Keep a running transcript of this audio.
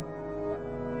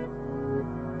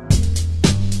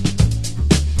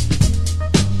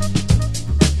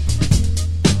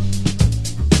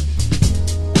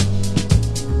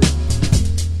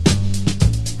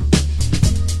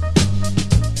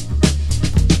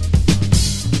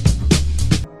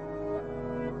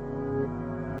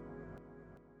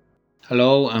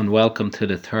Hello and welcome to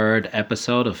the third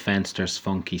episode of Fenster's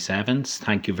Funky Sevens.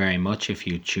 Thank you very much if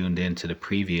you tuned in to the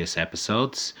previous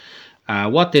episodes.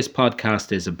 What this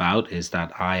podcast is about is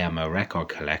that I am a record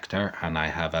collector and I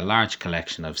have a large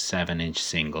collection of 7-inch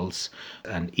singles.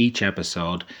 And each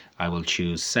episode, I will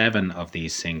choose 7 of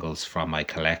these singles from my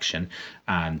collection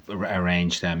and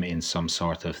arrange them in some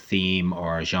sort of theme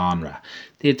or genre.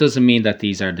 It doesn't mean that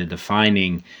these are the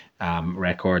defining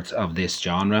records of this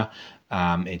genre.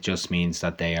 It just means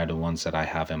that they are the ones that I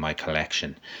have in my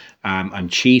collection. I'm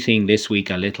cheating this week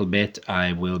a little bit.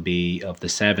 I will be, of the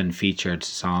 7 featured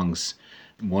songs,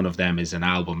 one of them is an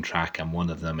album track and one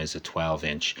of them is a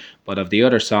 12-inch. But of the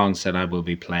other songs that I will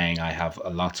be playing, I have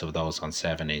lots of those on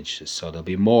 7 inches. So there'll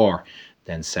be more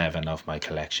than 7 of my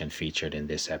collection featured in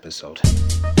this episode.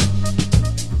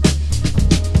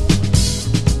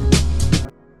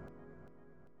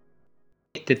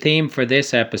 The theme for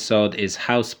this episode is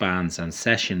house bands and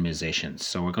session musicians.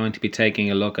 So we're going to be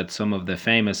taking a look at some of the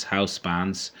famous house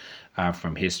bands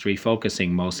from history,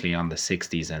 focusing mostly on the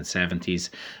 60s and 70s.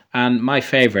 And my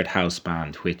favorite house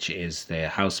band, which is the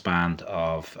house band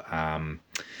of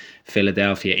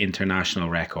Philadelphia International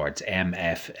Records,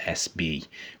 MFSB,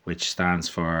 which stands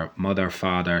for Mother,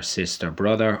 Father, Sister,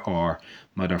 Brother, or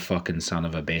Motherfucking Son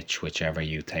of a Bitch, whichever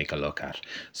you take a look at.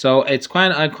 So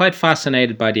I'm quite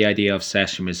fascinated by the idea of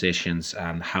session musicians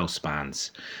and house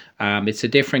bands. It's a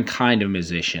different kind of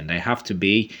musician. They have to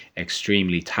be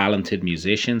extremely talented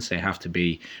musicians. They have to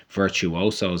be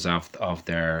virtuosos of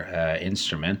their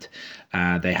instrument.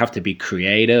 They have to be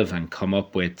creative and come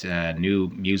up with new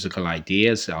musical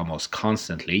ideas almost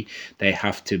constantly. They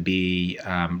have to be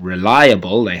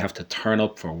reliable. They have to turn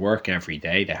up for work every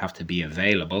day. They have to be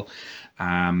available.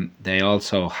 They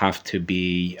also have to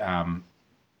be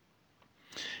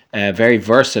very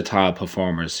versatile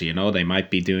performers. You know, they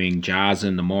might be doing jazz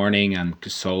in the morning and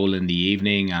soul in the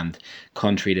evening and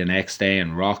country the next day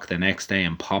and rock the next day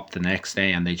and pop the next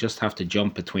day, and they just have to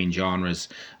jump between genres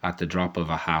at the drop of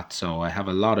a hat. So I have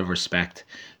a lot of respect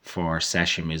for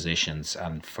session musicians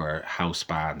and for house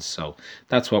bands. So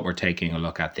that's what we're taking a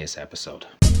look at this episode.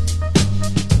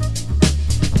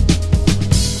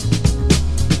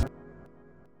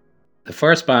 The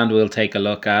first band we'll take a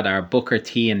look at are Booker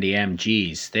T and the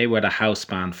MGs. They were the house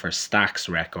band for Stax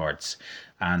Records,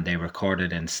 and they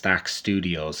recorded in Stax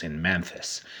Studios in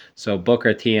Memphis. So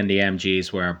Booker T and the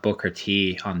MGs were Booker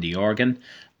T on the organ,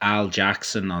 Al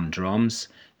Jackson on drums,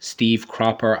 Steve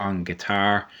Cropper on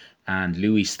guitar, and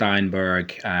Louis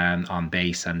Steinberg on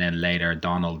bass, and then later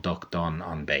Donald Duck Dunn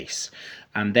on bass.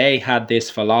 And they had this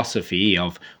philosophy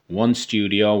of one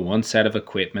studio, one set of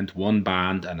equipment, one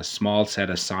band, and a small set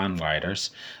of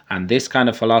songwriters. And this kind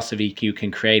of philosophy, you can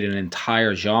create an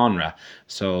entire genre.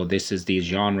 So this is the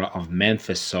genre of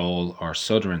Memphis soul or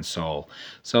Southern soul.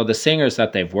 So the singers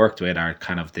that they've worked with are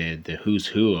kind of the who's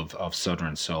who of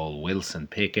Southern soul. Wilson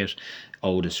Pickett,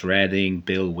 Otis Redding,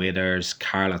 Bill Withers,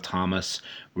 Carla Thomas,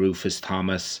 Rufus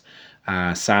Thomas,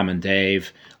 Sam and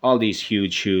Dave, all these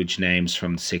huge names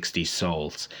from 60s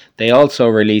souls. They also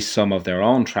released some of their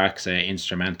own tracks,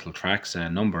 instrumental tracks, a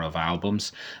number of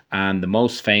albums, and the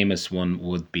most famous one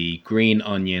would be Green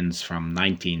Onions from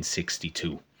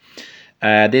 1962.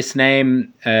 This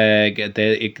name,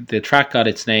 the track got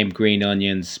its name Green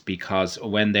Onions because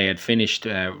when they had finished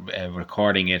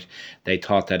recording it, they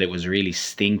thought that it was really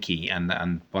stinky,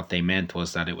 and what they meant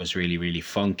was that it was really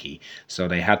funky. So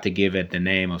they had to give it the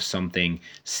name of something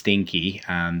stinky,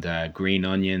 and Green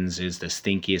Onions is the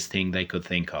stinkiest thing they could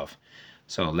think of.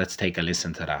 So let's take a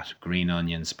listen to that. Green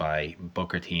Onions by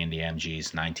Booker T and the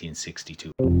MGs,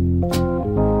 1962.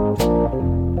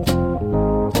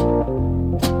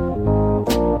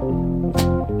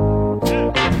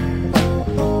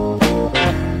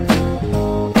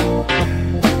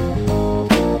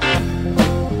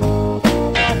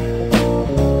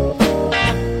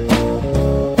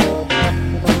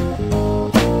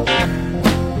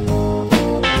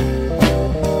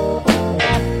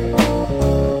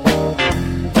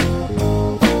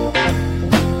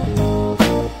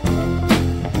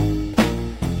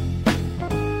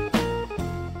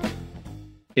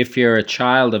 If you're a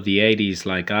child of the 80s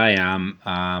like I am,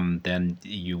 then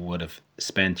you would have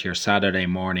spent your Saturday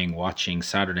morning watching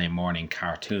Saturday morning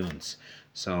cartoons.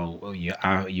 So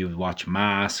you'd watch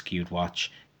Mask, you'd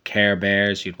watch Care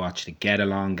Bears, you'd watch the Get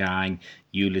Along Gang,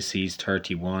 Ulysses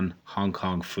 31, Hong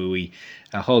Kong Phooey,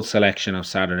 a whole selection of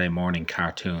Saturday morning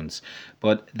cartoons.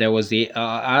 But there was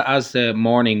as the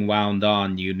morning wound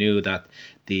on, you knew that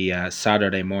the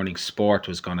Saturday morning sport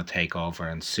was going to take over,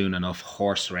 and soon enough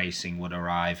horse racing would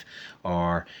arrive,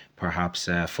 or perhaps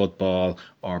football,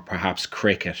 or perhaps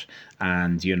cricket,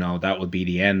 and that would be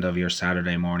the end of your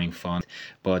Saturday morning fun.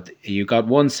 But you got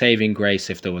one saving grace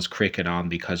if there was cricket on,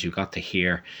 because you got to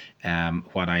hear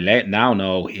what I now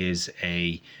know is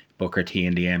a Booker T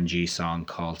and the MG song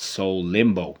called Soul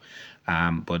Limbo.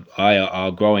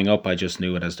 But growing up, I just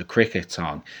knew it as the cricket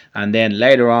song. And then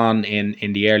later on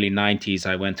in the early 90s,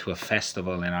 I went to a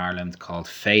festival in Ireland called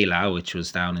Fela, which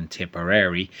was down in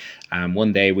Tipperary. And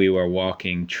one day we were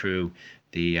walking through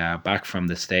the back from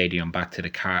the stadium back to the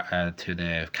to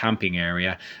the camping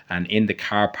area, and in the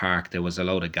car park there was a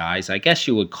load of guys. I guess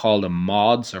you would call them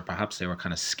mods, or perhaps they were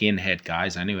kind of skinhead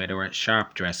guys. Anyway, they were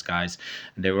sharp dressed guys,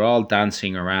 and they were all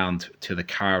dancing around to the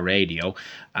car radio,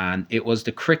 and it was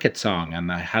the cricket song, and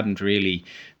I hadn't really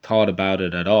thought about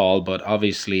it at all, but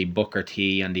obviously Booker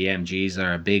T and the MGs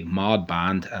are a big mod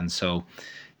band, and so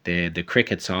the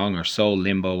cricket song, or Soul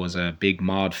Limbo, was a big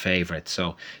mod favorite.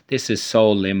 So this is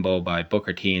Soul Limbo by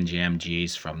Booker T and the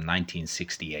MGs from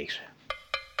 1968.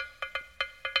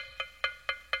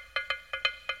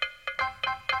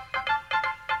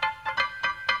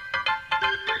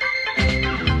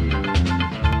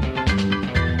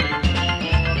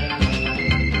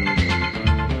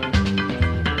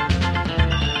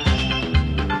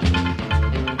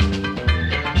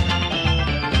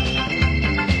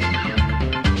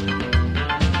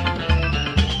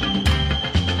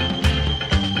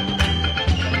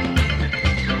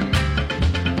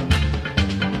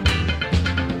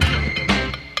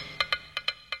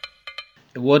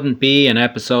 It wouldn't be an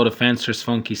episode of Fencer's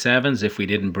Funky Sevens if we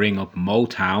didn't bring up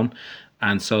Motown.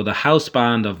 And so the house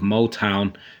band of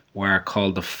Motown were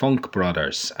called the Funk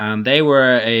Brothers. And they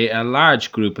were a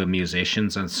large group of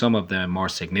musicians, and some of the more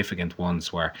significant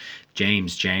ones were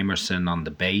James Jamerson on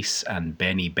the bass, and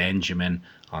Benny Benjamin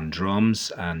on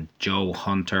drums, and Joe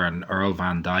Hunter and Earl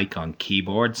Van Dyke on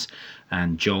keyboards,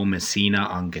 and Joe Messina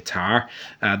on guitar.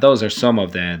 Those are some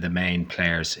of the main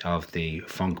players of the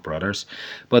Funk Brothers.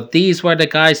 But these were the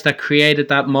guys that created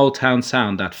that Motown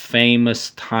sound, that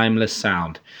famous, timeless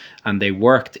sound. And they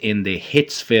worked in the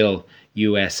Hitsville,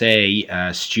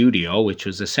 USA studio, which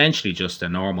was essentially just a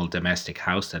normal domestic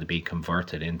house that had been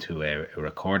converted into a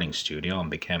recording studio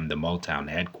and became the Motown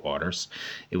headquarters.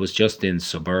 It was just in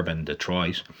suburban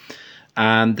Detroit.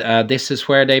 And this is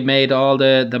where they made all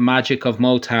the magic of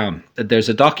Motown. There's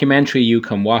a documentary you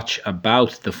can watch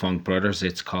about the Funk Brothers.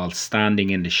 It's called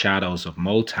Standing in the Shadows of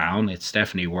Motown. It's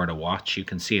definitely worth a watch. You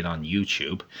can see it on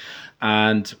YouTube.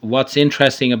 And what's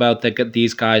interesting about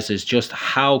these guys is just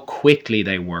how quickly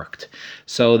they worked.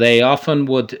 So they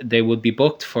would be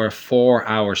booked for a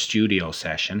 4-hour studio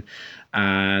session,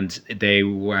 and they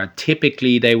would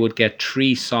get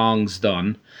 3 songs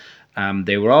done.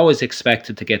 They were always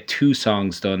expected to get 2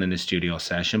 songs done in a studio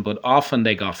session, but often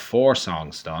they got 4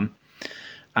 songs done.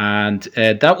 And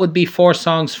that would be 4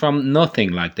 songs from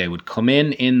nothing. Like, they would come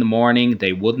in the morning,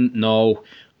 they wouldn't know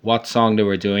what song they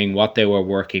were doing, what they were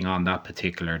working on that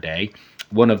particular day.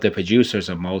 One of the producers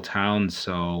of Motown,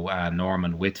 so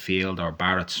Norman Whitfield or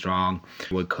Barrett Strong,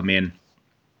 would come in,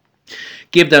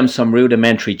 give them some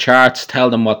rudimentary charts,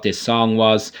 tell them what this song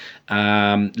was,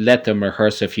 let them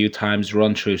rehearse a few times,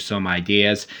 run through some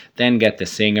ideas, then get the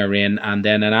singer in, and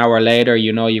then an hour later,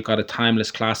 you've got a timeless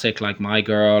classic like My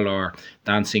Girl or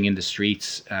Dancing in the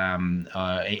Streets in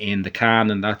the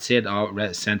can, and that's it, all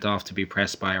sent off to be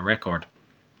pressed by a record.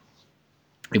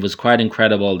 It was quite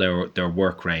incredible, their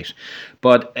work rate.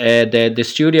 But the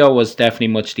studio was definitely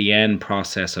much the end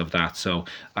process of that. So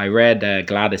I read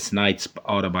Gladys Knight's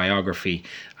autobiography,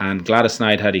 and Gladys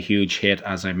Knight had a huge hit,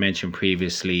 as I mentioned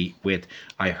previously, with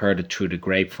I Heard It Through the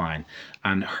Grapevine.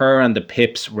 And her and the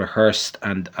Pips rehearsed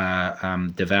and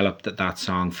developed that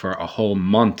song for a whole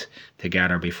month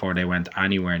together before they went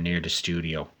anywhere near the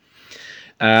studio.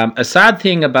 A sad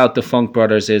thing about the Funk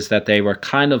Brothers is that they were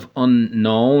kind of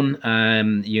unknown,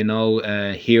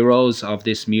 heroes of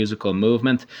this musical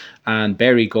movement. And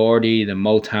Berry Gordy, the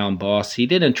Motown boss, he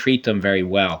didn't treat them very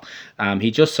well. He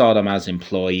just saw them as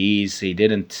employees. He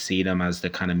didn't see them as the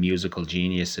kind of musical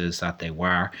geniuses that they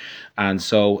were. And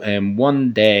so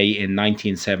one day in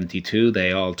 1972,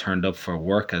 they all turned up for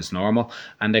work as normal,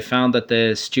 and they found that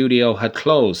the studio had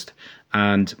closed,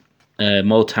 and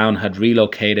Motown had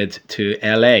relocated to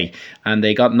LA, and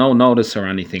they got no notice or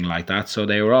anything like that, so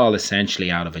they were all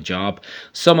essentially out of a job.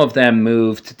 Some of them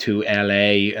moved to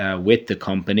LA with the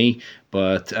company,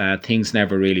 but things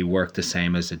never really worked the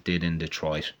same as it did in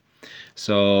Detroit.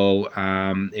 So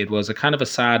it was a kind of a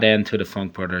sad end to the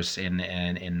Funk Brothers in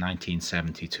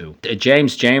 1972.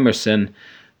 James Jamerson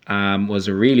was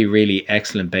a really, really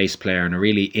excellent bass player and a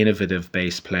really innovative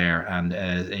bass player, and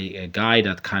a guy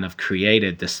that kind of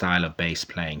created the style of bass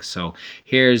playing. So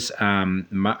here's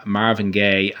Marvin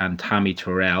Gaye and Tommy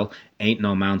Terrell, Ain't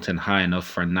No Mountain High Enough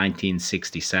for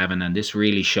 1967, and this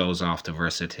really shows off the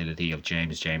versatility of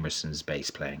James Jamerson's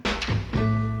bass playing.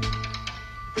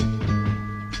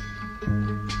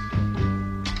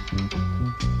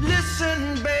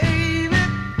 Listen, baby,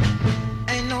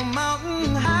 ain't no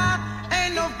mountain high,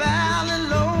 ain't no valley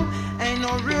low, ain't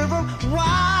no river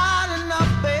wide enough,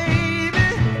 baby.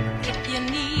 If you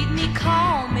need me,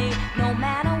 call me, no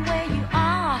matter where you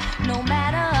are, no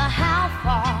matter how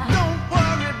far. Don't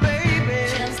worry, baby,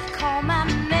 Just call my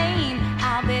name,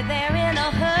 I'll be there in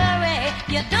a hurry.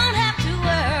 You don't have to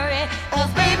worry,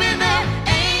 'cause baby, there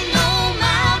ain't no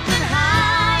mountain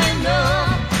high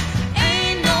enough,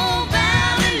 ain't no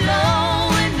valley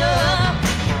low enough,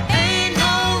 ain't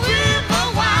no river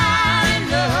wide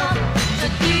enough to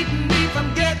keep me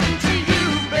from getting to you,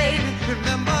 baby.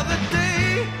 remember the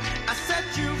day I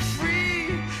set you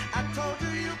free. I told you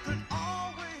you could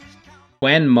always count.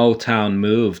 When Motown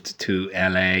moved to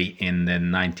LA in the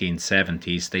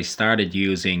 1970s, they started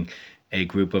using a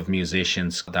group of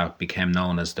musicians that became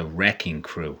known as the Wrecking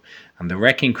Crew. And the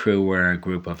Wrecking Crew were a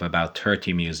group of about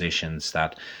 30 musicians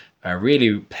that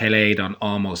really played on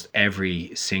almost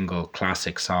every single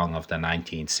classic song of the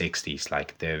 1960s.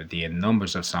 Like the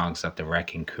numbers of songs that the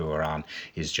Wrecking Crew are on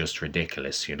is just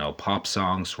ridiculous. You know, pop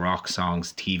songs, rock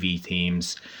songs, TV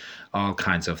themes, all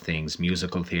kinds of things,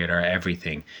 musical theater,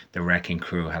 everything. The Wrecking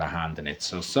Crew had a hand in it.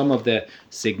 So some of the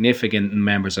significant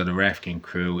members of the Wrecking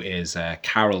Crew is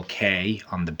Carol Kay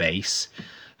on the bass,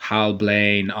 Hal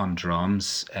Blaine on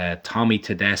drums, Tommy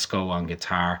Tedesco on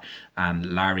guitar,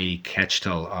 and Larry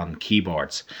Ketchtel on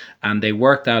keyboards. And they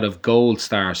worked out of Gold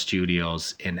Star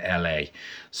Studios in LA.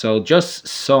 So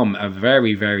just a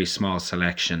very, very small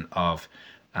selection of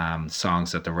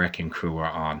songs that the Wrecking Crew were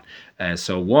on.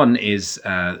 So one is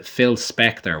Phil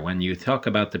Spector. When you talk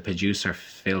about the producer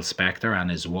Phil Spector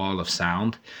and his wall of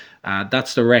sound,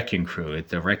 that's the Wrecking Crew.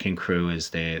 The Wrecking Crew is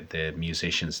the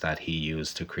musicians that he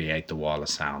used to create the wall of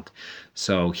sound.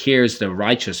 So here's the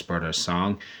Righteous Brothers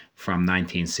song from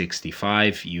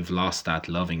 1965, You've Lost That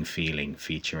Loving Feeling,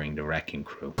 featuring the Wrecking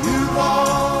Crew. You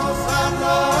lost that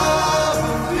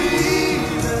love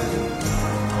feeling.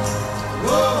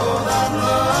 Oh, that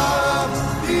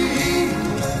love feeling.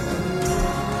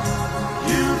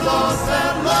 You lost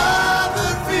that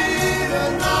love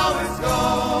feeling. Now it's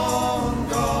gone,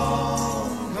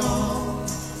 gone, gone.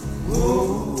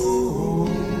 Whoa.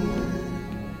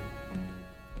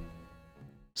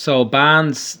 So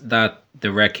bands that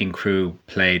the Wrecking Crew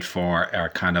played for are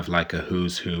kind of like a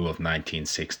who's who of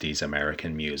 1960s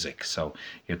American music. So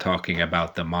you're talking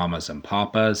about the Mamas and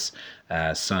Papas,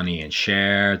 Sonny and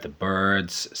Cher, the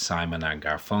Byrds, Simon and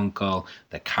Garfunkel,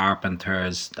 the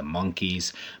Carpenters, the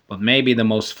Monkees. But maybe the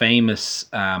most famous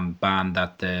band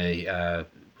that the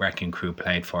Wrecking Crew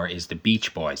played for is the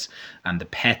Beach Boys and the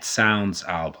Pet Sounds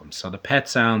album. So the Pet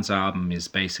Sounds album is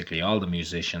basically all the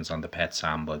musicians on the Pet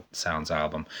Sounds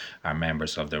album are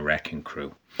members of the Wrecking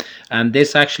Crew. And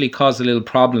this actually caused a little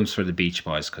problems for the Beach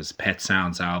Boys because Pet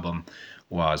Sounds album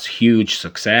was huge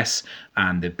success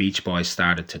and the Beach Boys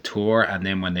started to tour, and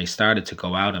then when they started to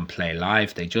go out and play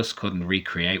live, they just couldn't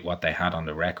recreate what they had on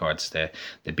the records. The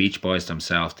Beach Boys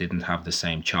themselves didn't have the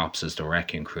same chops as the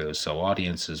Wrecking Crew, so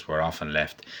audiences were often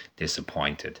left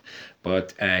disappointed.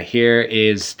 But here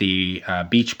is the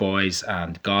Beach Boys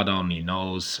and God Only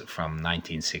Knows from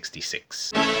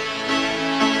 1966.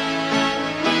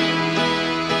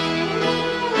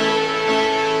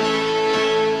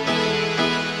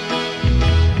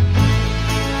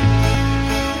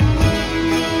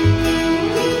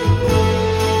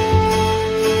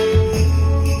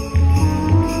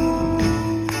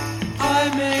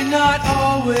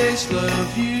 Always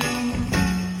love you,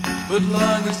 but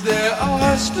long as there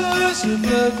are stars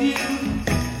above you,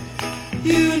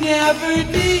 you never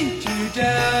need to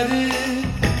doubt it.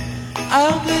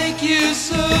 I'll make you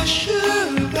so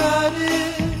sure about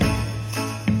it.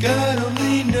 God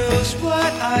only knows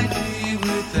what I'd be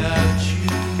without you.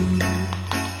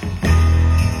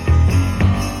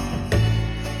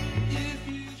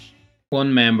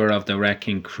 One member of the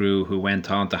Wrecking Crew who went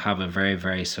on to have a very,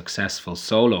 very successful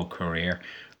solo career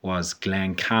was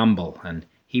Glenn Campbell, and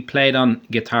he played on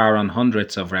guitar on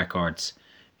hundreds of records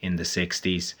in the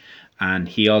 60s, and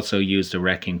he also used the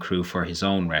Wrecking Crew for his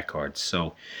own records.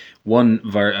 So one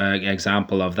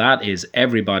example of that is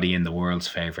everybody in the world's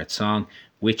favorite song,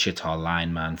 Wichita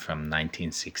Lineman from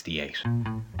 1968.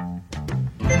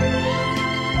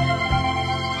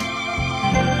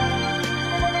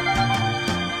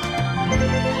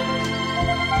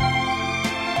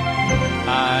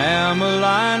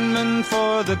 lineman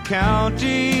for the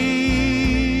county,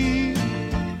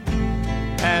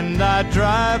 and I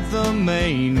drive the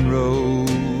main road,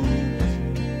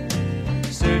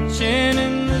 searching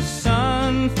in the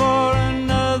sun for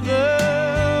another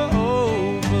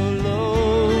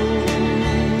overload.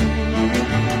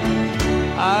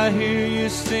 I hear you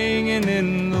singing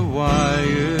in the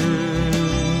wire,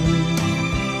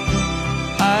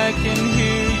 I can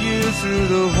hear you through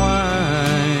the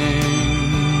whine,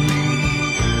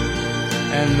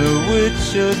 and the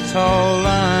Wichita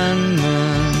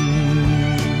lineman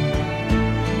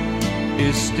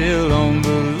is still on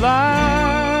the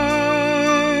line.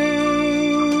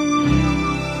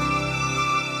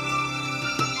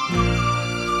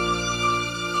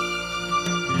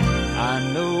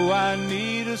 I know I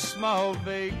need a small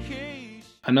vacation.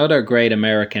 Another great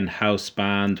American house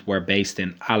band were based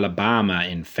in Alabama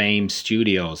in Fame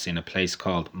Studios in a place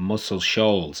called Muscle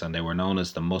Shoals, and they were known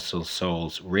as the Muscle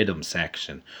Shoals Rhythm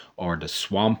Section, or the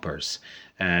Swampers.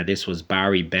 This was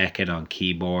Barry Beckett on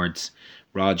keyboards,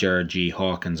 Roger G.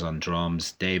 Hawkins on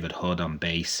drums, David Hood on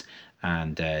bass,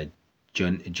 and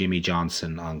Jimmy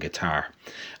Johnson on guitar.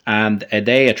 And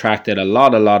they attracted a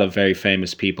lot of very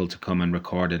famous people to come and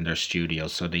record in their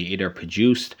studios. So they either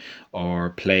produced or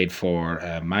played for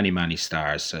many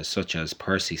stars, such as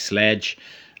Percy Sledge,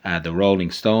 the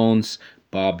Rolling Stones,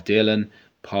 Bob Dylan,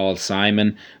 Paul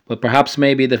Simon. But perhaps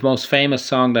maybe the most famous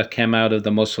song that came out of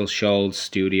the Muscle Shoals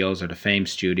studios, or the Fame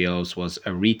Studios, was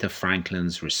Aretha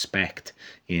Franklin's Respect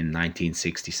in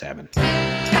 1967.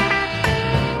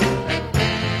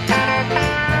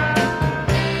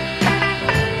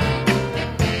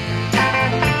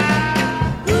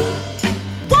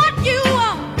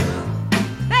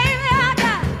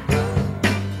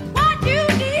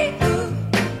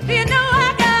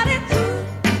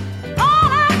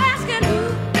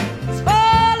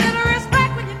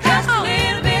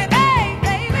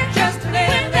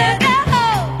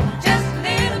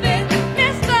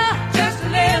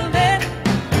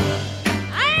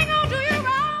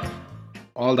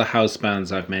 All the house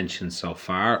bands I've mentioned so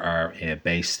far are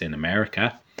based in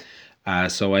America.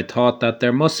 So I thought that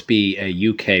there must be a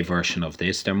UK version of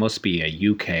this. There must be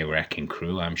a UK Wrecking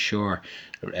Crew. I'm sure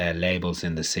labels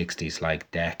in the 60s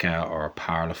like Decca or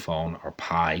Parlophone or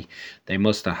Pi, they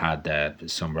must have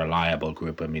had some reliable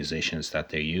group of musicians that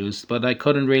they used. But I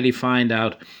couldn't really find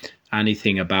out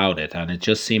anything about it, and it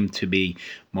just seemed to be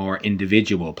more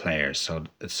individual players.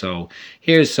 So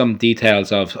here's some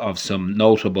details of some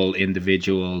notable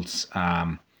individuals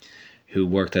who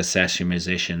worked as session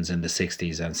musicians in the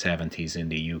 60s and 70s in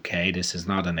the UK. This is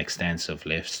not an extensive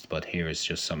list, but here is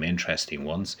just some interesting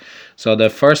ones. So the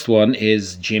first one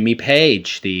is Jimmy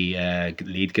Page, the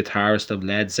lead guitarist of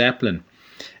Led Zeppelin.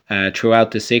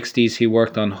 Throughout the 60s, he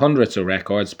worked on hundreds of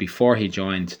records before he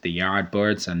joined the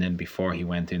Yardbirds and then before he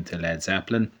went into Led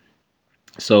Zeppelin.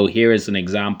 So here is an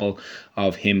example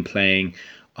of him playing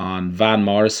on Van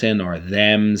Morrison or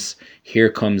Them's Here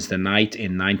Comes the Night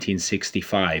in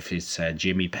 1965. It's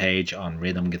Jimmy Page on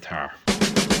rhythm guitar.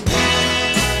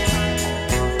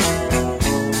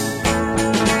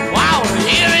 Wow,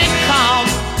 here it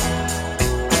comes.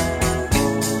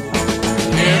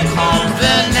 Here comes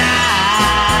the night.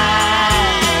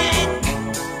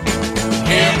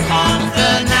 Here comes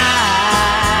the night.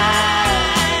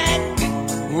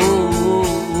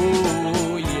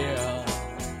 Ooh, yeah.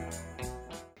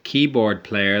 Keyboard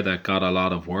player that got a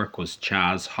lot of work was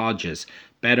Chas Hodges,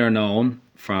 better known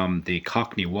from the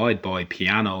Cockney Wide Boy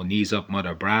piano Knees Up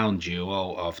Mother Brown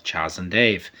duo of Chas and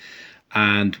Dave.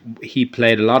 And he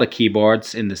played a lot of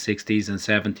keyboards in the 60s and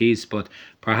 70s, but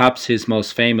perhaps his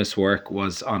most famous work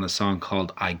was on a song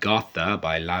called I Gotta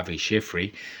by Lavi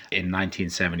Schifri in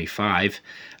 1975.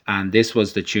 And this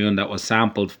was the tune that was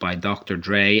sampled by Dr.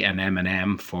 Dre and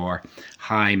Eminem for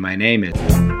Hi, My Name Is.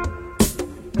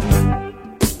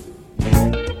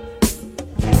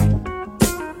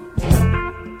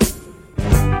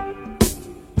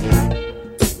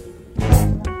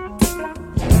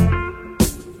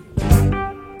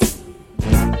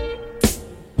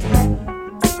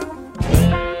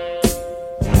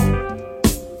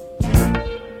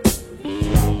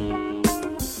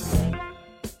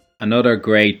 Another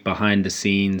great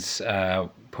behind-the-scenes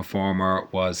performer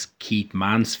was Keith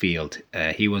Mansfield.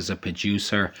 He was a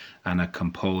producer and a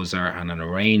composer and an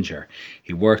arranger.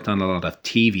 He worked on a lot of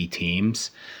TV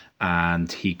teams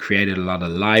and he created a lot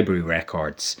of library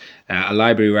records. A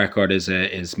library record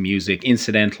is music,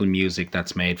 incidental music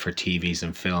that's made for TVs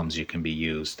and films. You can be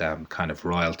used kind of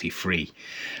royalty free.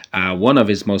 One of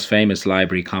his most famous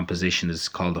library compositions is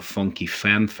called The Funky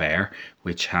Fanfare,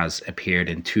 which has appeared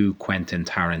in 2 Quentin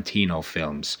Tarantino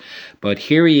films. But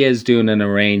here he is doing an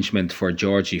arrangement for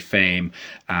Georgie Fame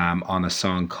on a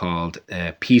song called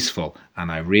Peaceful.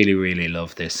 And I really, really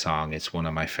love this song. It's one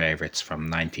of my favorites from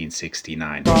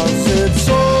 1969.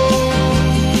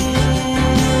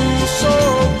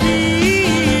 So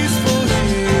peaceful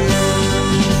here.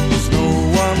 There's no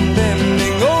one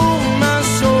bending over my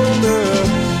shoulder,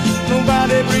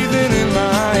 nobody breathing in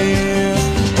my ear.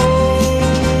 Oh,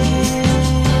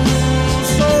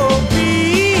 so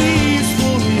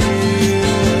peaceful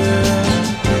here.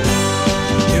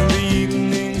 In the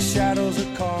evening, shadows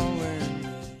are calling.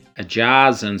 A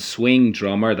jazz and swing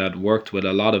drummer that worked with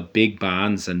a lot of big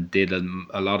bands and did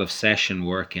a lot of session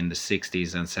work in the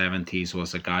 60s and 70s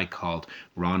was a guy called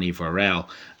Ronnie Verrell.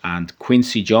 And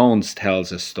Quincy Jones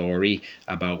tells a story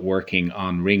about working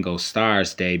on Ringo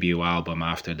Starr's debut album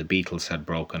after the Beatles had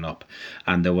broken up.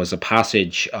 And there was a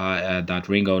passage that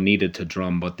Ringo needed to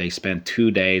drum, but they spent 2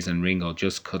 days and Ringo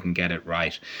just couldn't get it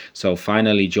right. So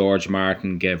finally George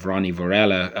Martin gave Ronnie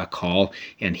Verrell a call,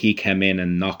 and he came in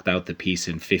and knocked out the piece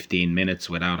in 15 minutes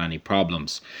without any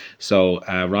problems. So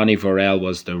Ronnie Verrell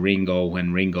was the Ringo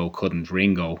when Ringo couldn't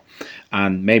Ringo.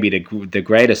 And maybe the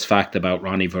greatest fact about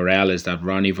Ronnie Verrell is that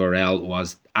Ronnie Verrell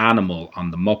was Animal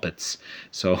on the Muppets.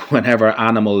 So whenever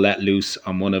Animal let loose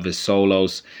on one of his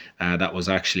solos, that was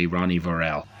actually Ronnie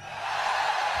Verrell.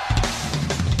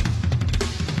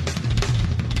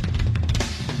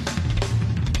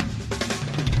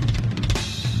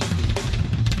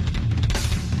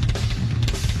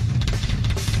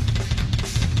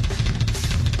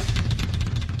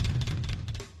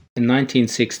 In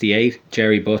 1968,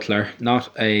 Jerry Butler, not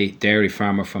a dairy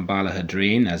farmer from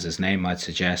Ballahadreen, as his name might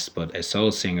suggest, but a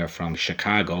soul singer from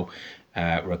Chicago,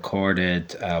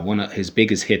 recorded one of his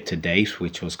biggest hit to date,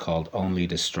 which was called Only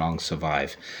the Strong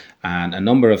Survive. And a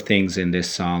number of things in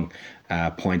this song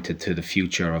pointed to the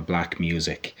future of black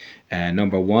music.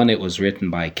 Number one, it was written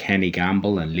by Kenny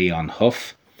Gamble and Leon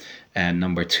Huff. And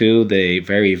number two, the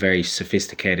very, very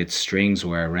sophisticated strings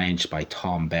were arranged by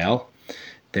Tom Bell.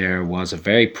 There was a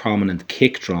very prominent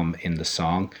kick drum in the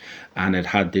song, and it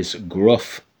had this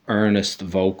gruff, earnest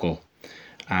vocal.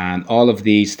 And all of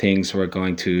these things were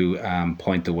going to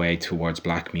point the way towards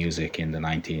black music in the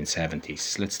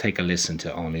 1970s. Let's take a listen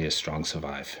to Only a Strong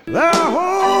Survive. There are a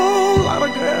whole lot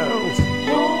of girls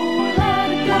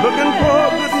looking for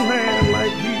a good man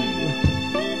like you.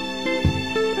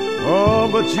 Oh,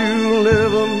 but you'll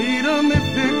never meet him if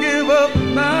you give up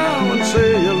now and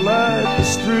say your life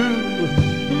is through.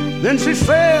 Then she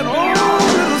said, oh,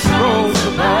 little strong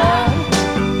survive.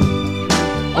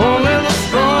 Oh, little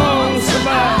strong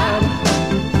survive.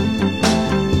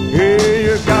 Hey,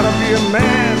 you gotta be a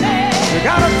man. You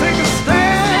gotta take a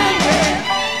stand.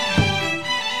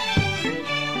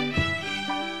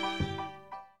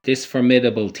 This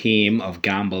formidable team of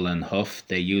Gamble and Huff,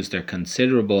 they used their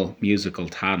considerable musical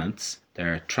talents,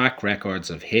 their track records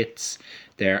of hits,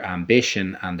 their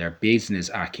ambition and their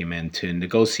business acumen to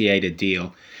negotiate a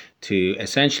deal to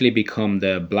essentially become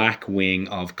the black wing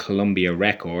of Columbia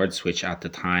Records, which at the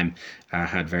time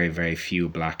had very, very few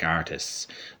black artists.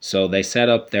 So they set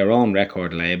up their own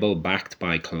record label backed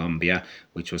by Columbia,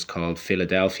 which was called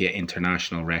Philadelphia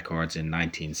International Records in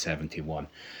 1971.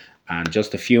 And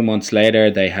just a few months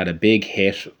later, they had a big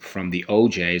hit from the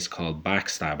OJs called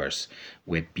Backstabbers,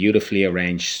 with beautifully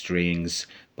arranged strings,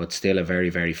 but still a very,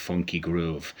 very funky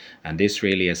groove. And this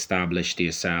really established the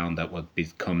sound that would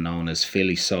become known as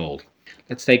Philly Soul.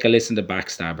 Let's take a listen to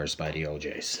Backstabbers by the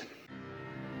OJs.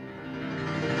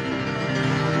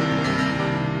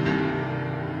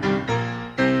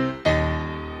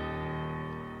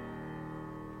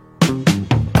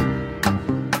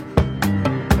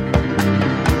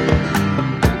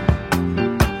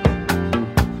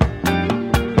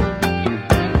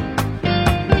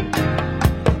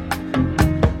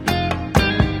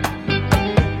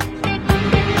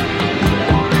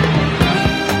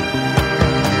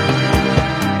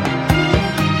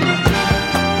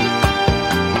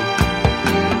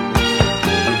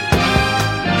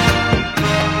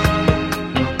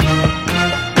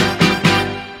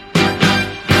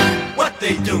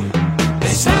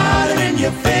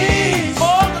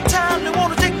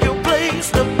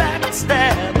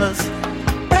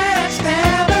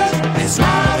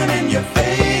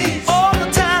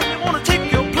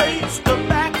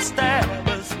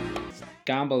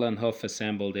 Gamble and Huff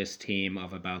assembled this team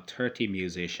of about 30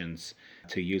 musicians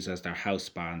to use as their house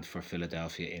band for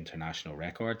Philadelphia International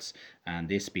Records, and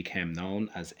this became known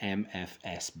as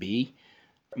MFSB.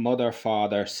 Mother,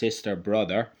 father, sister,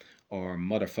 brother, or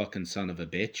motherfucking son of a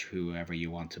bitch, whoever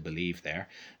you want to believe there.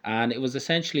 And it was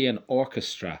essentially an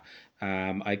orchestra.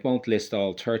 I won't list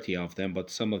all 30 of them, but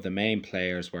some of the main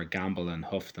players were Gamble and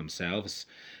Huff themselves.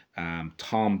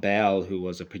 Tom Bell, who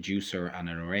was a producer and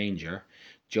an arranger.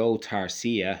 Joe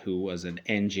Tarsia, who was an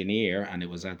engineer, and it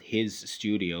was at his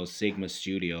studios, Sigma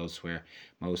Studios, where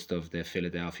most of the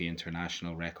Philadelphia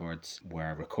International Records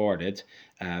were recorded.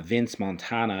 Vince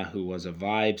Montana, who was a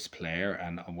vibes player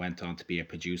and went on to be a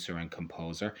producer and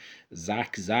composer.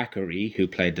 Zach Zachary, who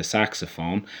played the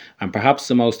saxophone. And perhaps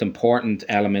the most important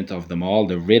element of them all,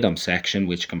 the rhythm section,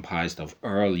 which comprised of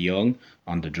Earl Young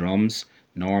on the drums,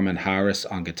 Norman Harris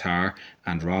on guitar,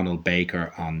 and Ronald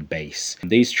Baker on bass.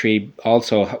 These three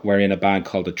also were in a band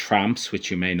called the Tramps, which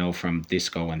you may know from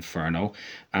Disco Inferno.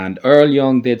 And Earl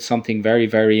Young did something very,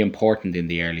 very important in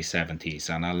the early 70s,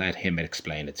 and I'll let him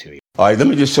explain it to you. All right, let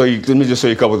me just show you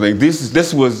a couple of things.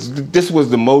 This was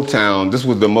the Motown. This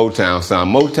was the Motown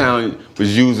sound. Motown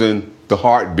was using the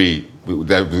heartbeat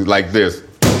that was like this.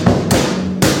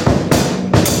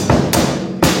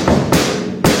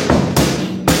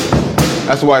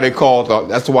 That's why they call that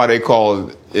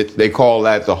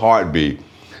the heartbeat.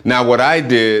 Now what I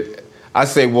did, I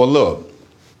say, well, look.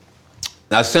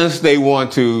 Now since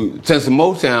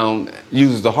Motown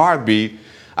uses the heartbeat,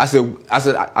 I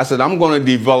said I'm going to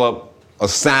develop a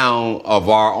sound of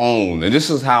our own, and this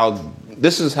is how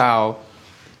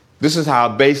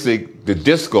basic the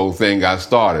disco thing got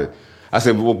started. I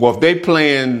said, well, if they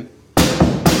playing.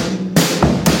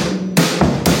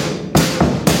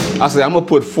 I said, I'm going to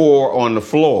put 4 on the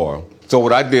floor. So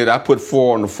what I did, I put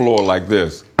 4 on the floor like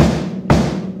this.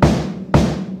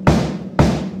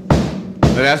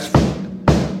 Now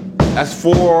that's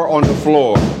 4 on the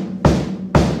floor.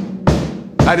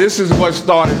 Now this is what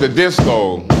started the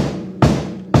disco.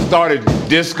 Started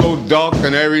disco duck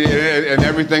and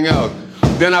everything else.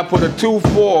 Then I put a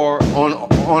 2/4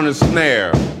 on the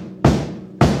snare.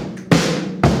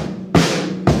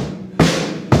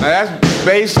 Now that's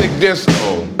basic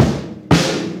disco.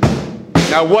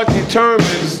 Now what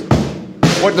determines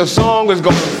what the song is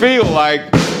going to feel like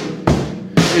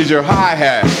is your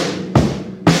hi-hat.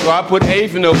 So I put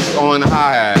 8th notes on the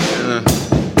hi-hat.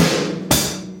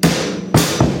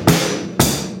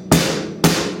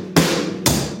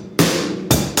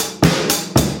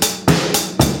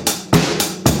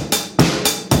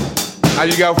 Now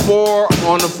you got 4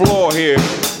 on the floor here.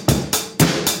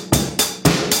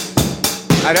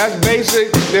 Now that's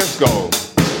basic disco.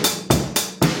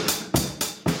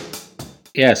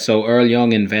 Yeah, so Earl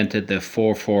Young invented the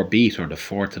 4/4 beat, or the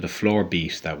 4 to the floor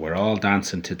beat, that we're all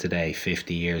dancing to today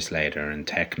 50 years later. In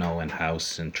techno and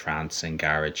house and trance and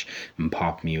garage and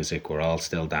pop music, we're all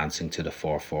still dancing to the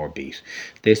 4/4 beat.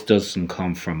 This doesn't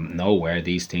come from nowhere.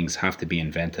 These things have to be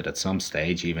invented at some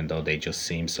stage, even though they just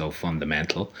seem so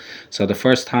fundamental. So the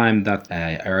first time that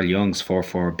Earl Young's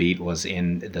 4/4 beat was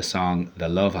in the song The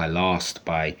Love I Lost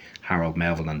by Harold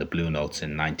Melville and the Blue Notes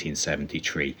in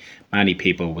 1973. Many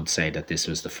people would say that this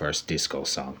was the first disco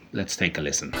song. Let's take a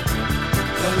listen. The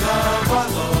love I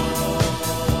lost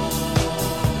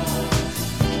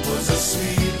was a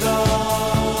sweet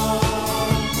love.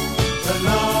 The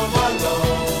love I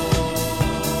lost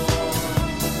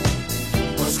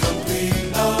was complete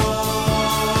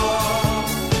love.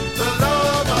 The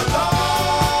love I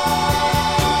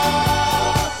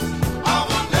lost, I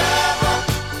will never,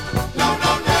 no,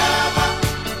 never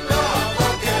love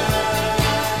again.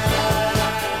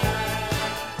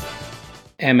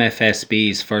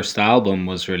 MFSB's first album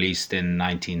was released in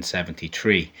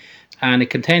 1973, and it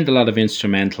contained a lot of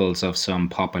instrumentals of some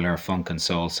popular funk and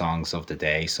soul songs of the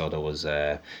day. So there was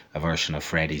a version of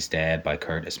Freddy's Dead by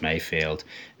Curtis Mayfield,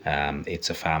 It's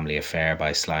a Family Affair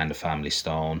by Sly and the Family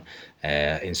Stone,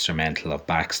 instrumental of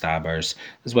Backstabbers,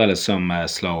 as well as some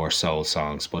slower soul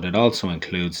songs. But it also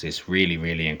includes this really,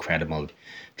 really incredible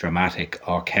dramatic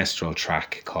orchestral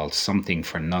track called Something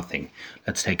for Nothing.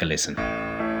 Let's take a listen.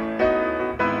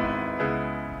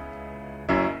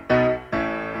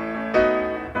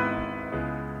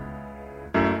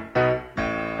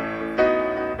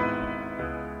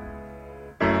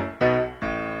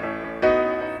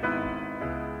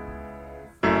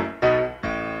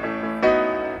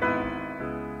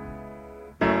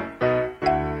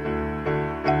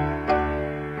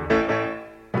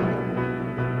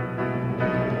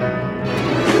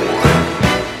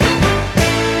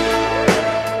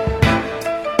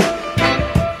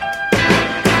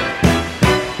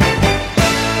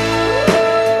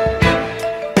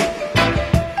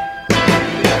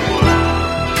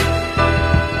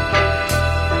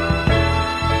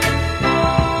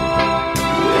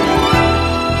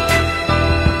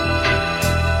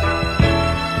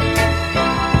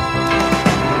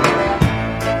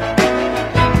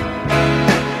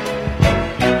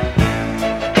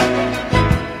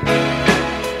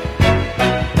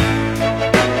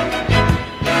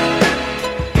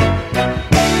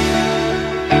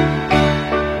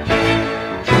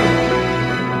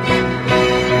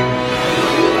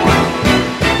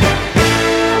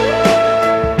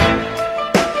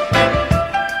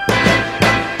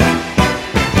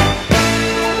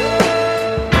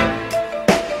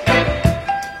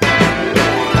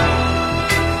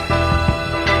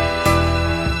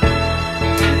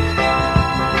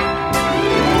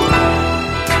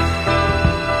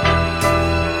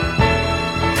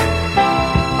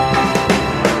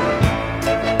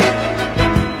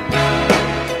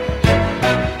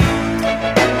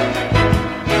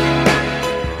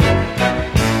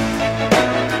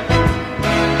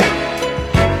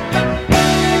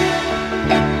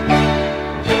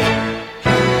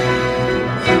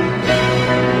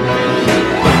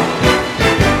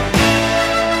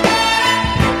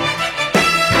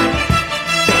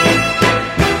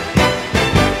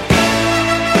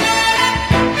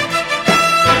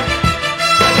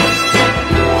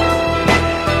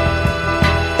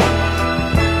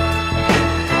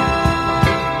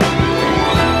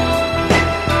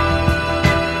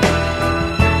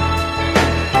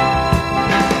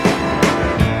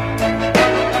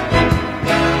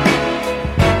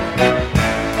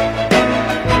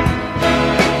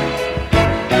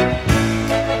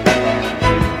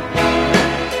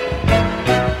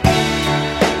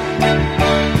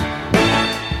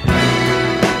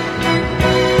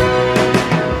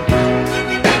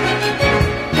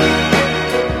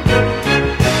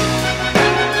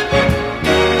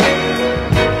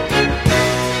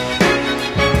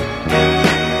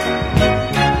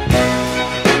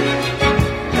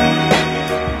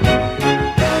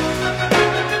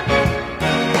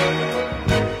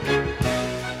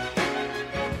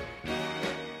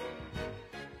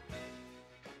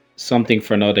 Something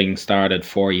for Nothing started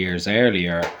 4 years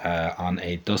earlier on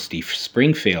a Dusty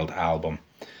Springfield album,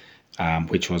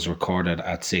 which was recorded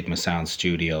at Sigma Sound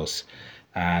Studios.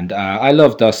 And I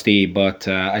love Dusty, but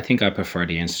I think I prefer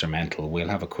the instrumental. We'll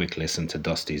have a quick listen to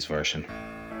Dusty's version.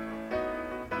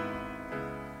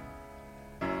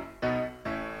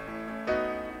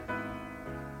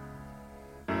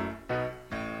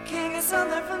 Can't get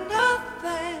something from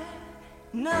nothing,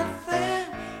 nothing.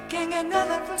 Can't get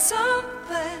nothing from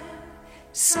something,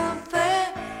 something.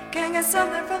 Can't get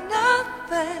something from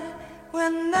nothing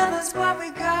when nothing's what we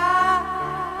got.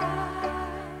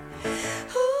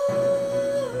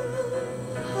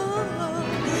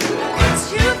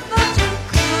 Once you thought you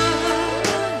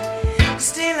could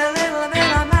steal a little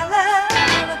bit of my love,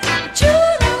 but you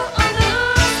don't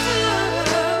understand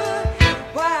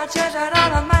why I treasured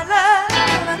all of my love.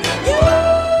 You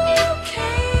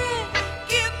can't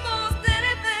give most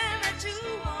anything that you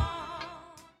want.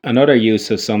 Another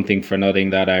use of Something for Nothing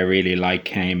that I really like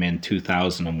came in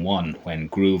 2001 when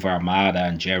Groove Armada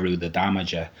and Jeru the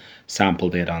Damager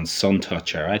sampled it on Sun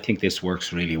Toucher. I think this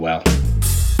works really well.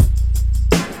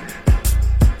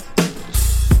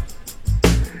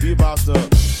 We about to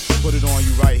put it on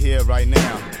you right here, right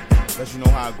now. Let you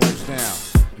know how it goes down.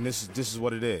 And this is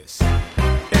what it is.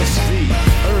 SV,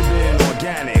 urban,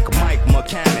 organic, mic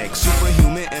mechanic,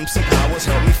 superhuman MC powers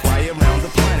help me fly around the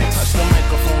planet. Touch the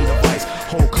microphone device,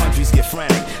 whole countries get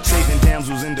frantic. Saving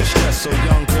damsels in distress so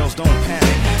young girls don't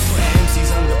panic. Putting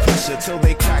MCs under pressure till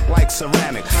they crack like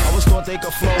ceramic. I always thought they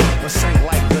could flow, but sank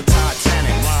like the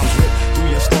Titanic. Rhymes rip through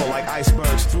your skull like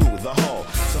icebergs through the hull.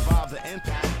 Survive the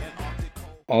impact.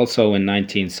 Also in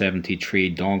 1973,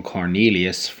 Don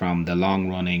Cornelius from the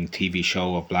long-running TV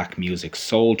show of black music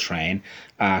Soul Train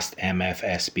asked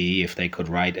MFSB if they could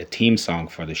write a theme song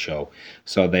for the show.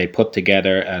 So they put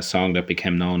together a song that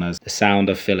became known as The Sound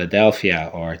of Philadelphia,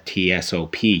 or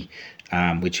TSOP,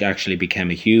 which actually became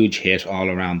a huge hit all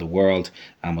around the world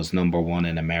and was #1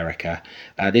 in America.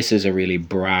 This is a really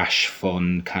brash,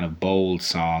 fun, kind of bold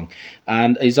song,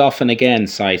 and is often again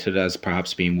cited as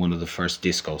perhaps being one of the first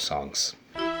disco songs.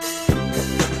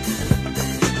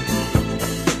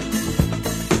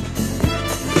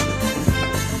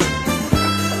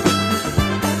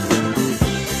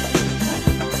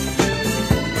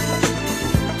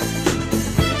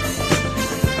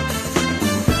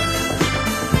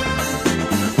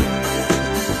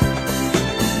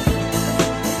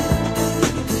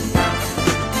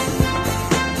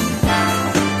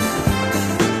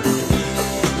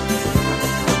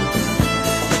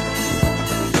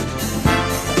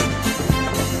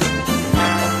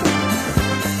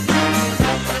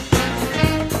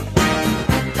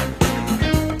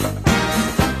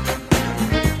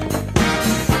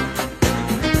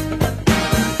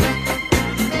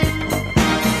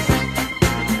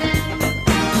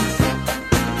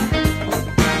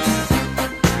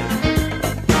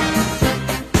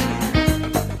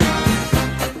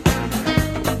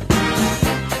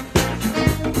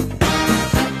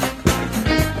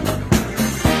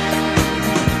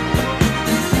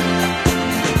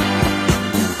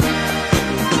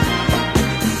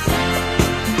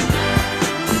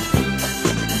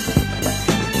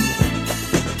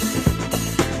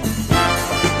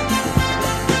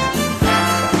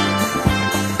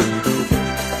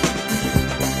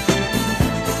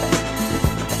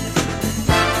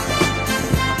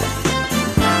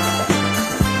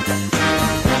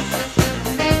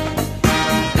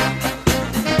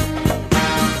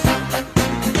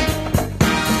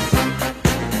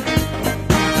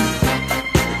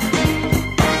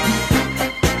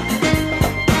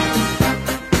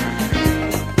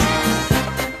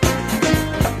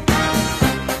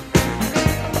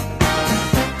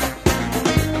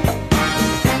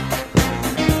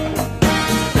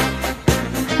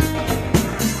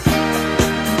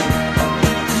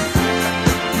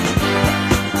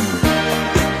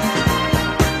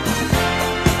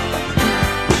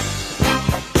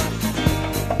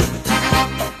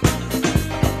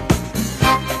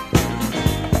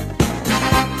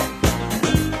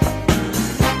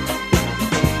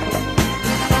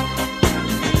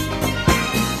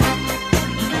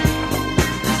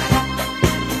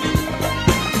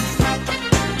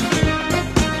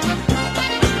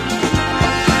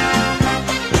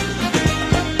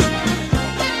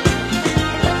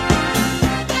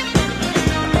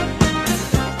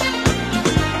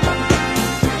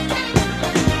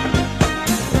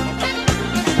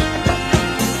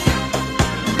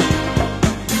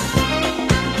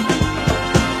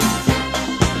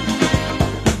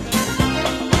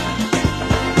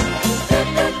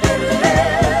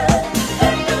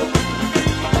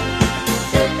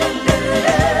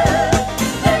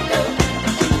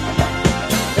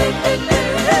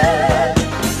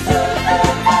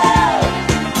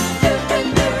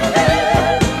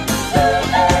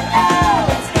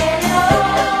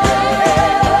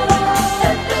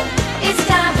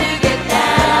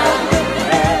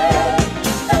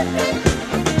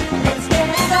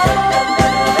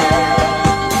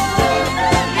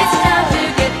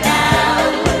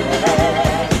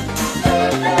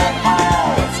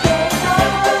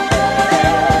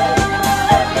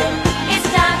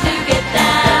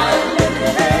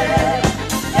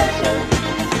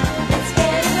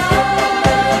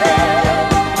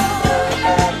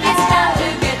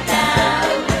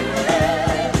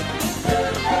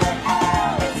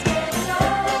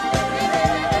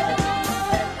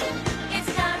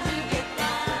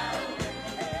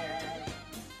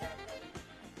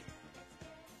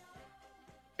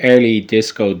 Early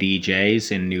disco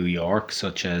DJs in New York,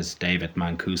 such as David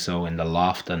Mancuso in the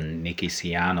Loft and Nicky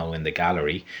Siano in the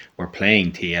Gallery, were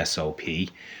playing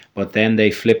TSOP, but then they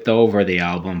flipped over the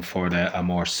album for a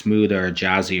more smoother,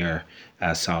 jazzier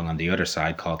song on the other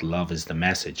side called Love is the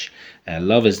Message.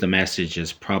 Love is the Message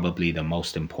is probably the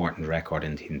most important record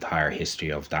in the entire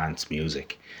history of dance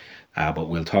music, but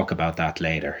we'll talk about that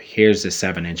later. Here's the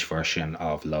 7-inch version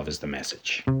of Love is the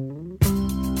Message.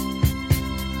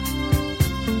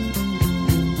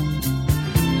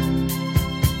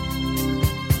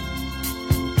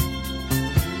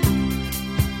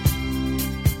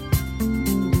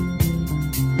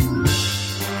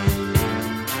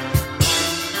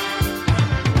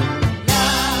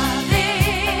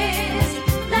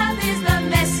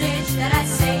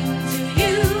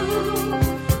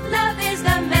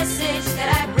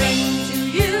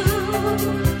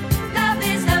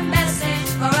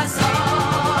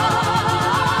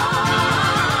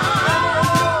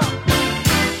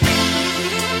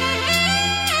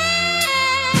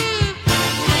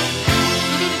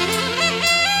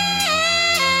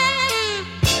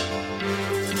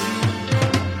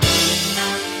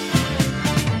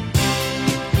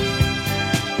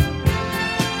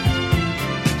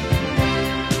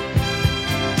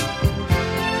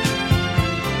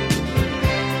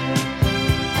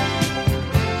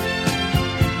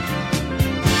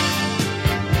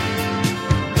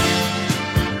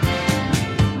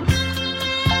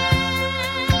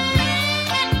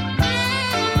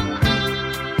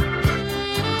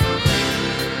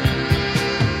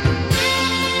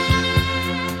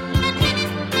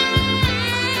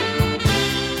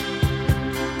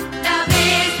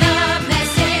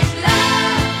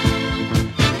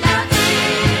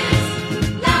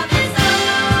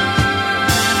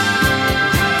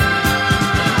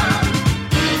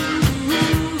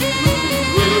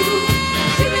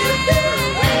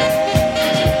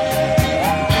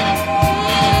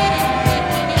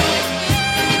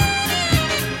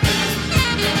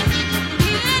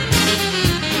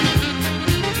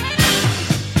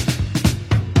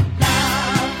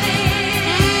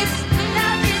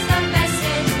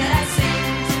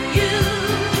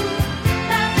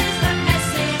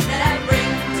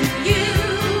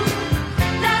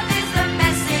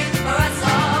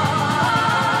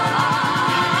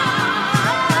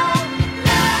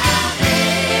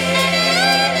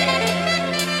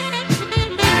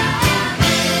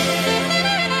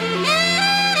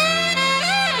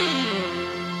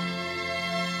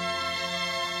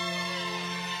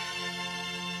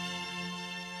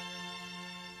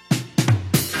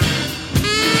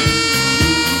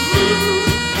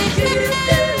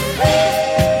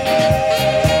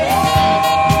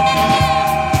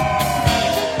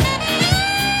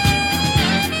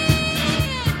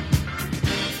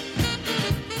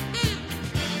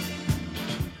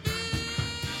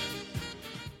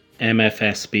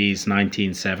 MFSB's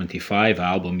 1975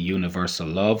 album Universal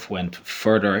Love went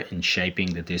further in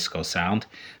shaping the disco sound,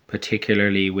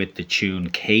 particularly with the tune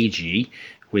KG,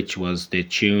 which was the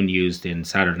tune used in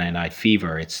Saturday Night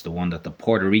Fever. It's the one that the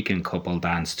Puerto Rican couple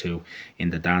danced to in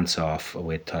the dance-off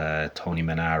with Tony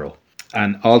Manaro.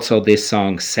 And also this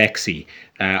song, Sexy.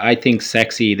 I think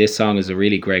Sexy, this song is a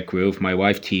really great groove. My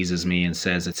wife teases me and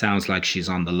says it sounds like she's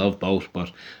on the Love Boat,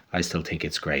 but I still think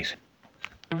it's great.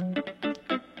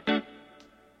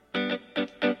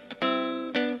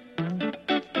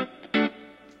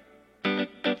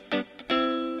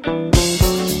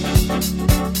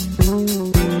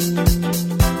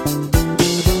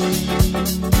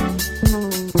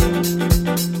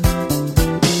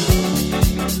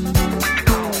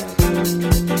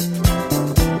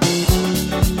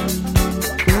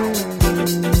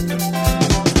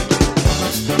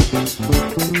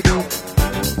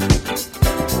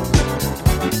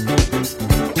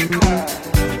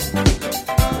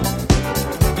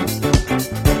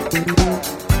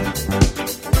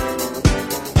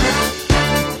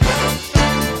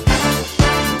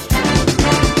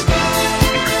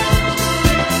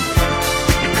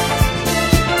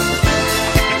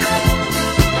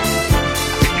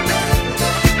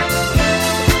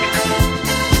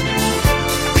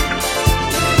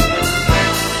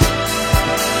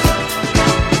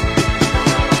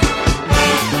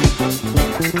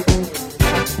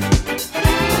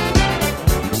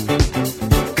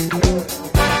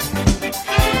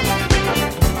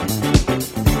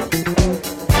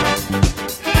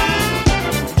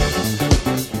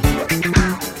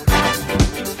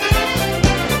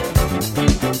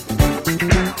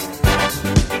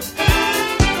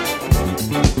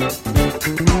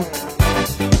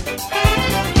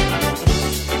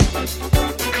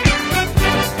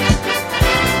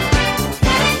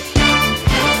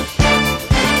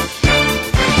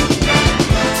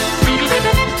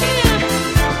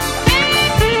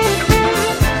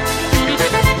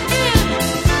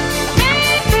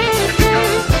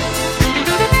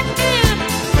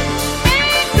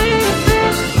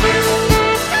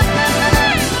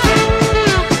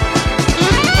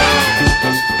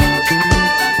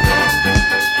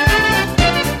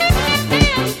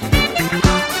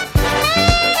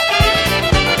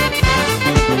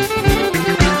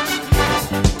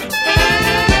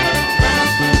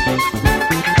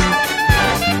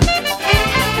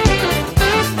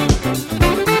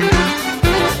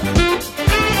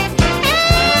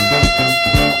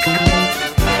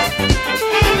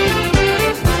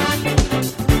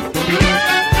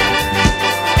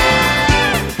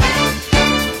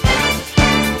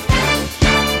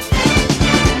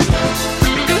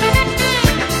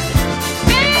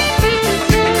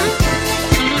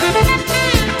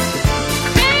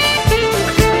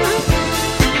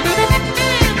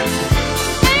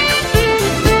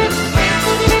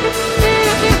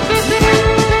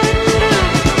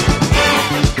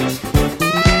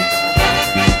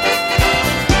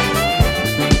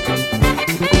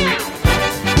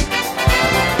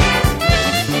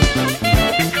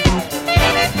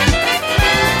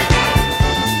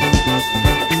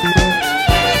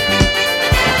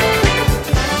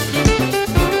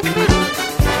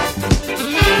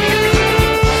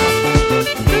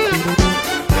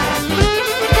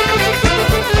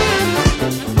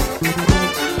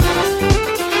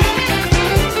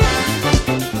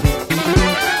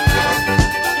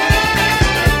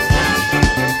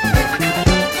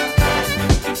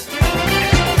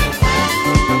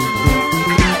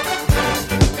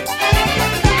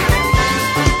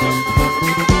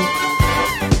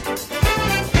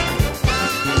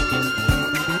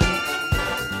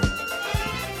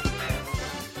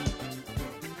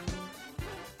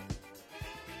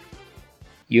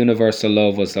 Universal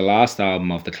Love was the last album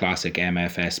of the classic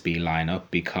MFSB lineup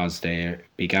because there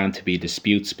began to be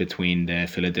disputes between the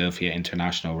Philadelphia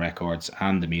International Records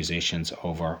and the musicians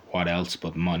over what else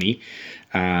but money.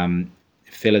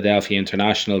 Philadelphia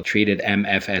International treated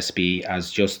MFSB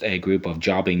as just a group of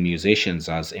jobbing musicians,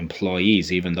 as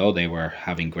employees, even though they were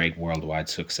having great worldwide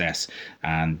success.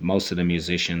 And most of the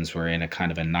musicians were in a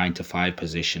kind of a 9-to-5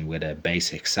 position with a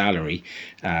basic salary.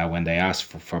 When they asked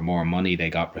for more money, they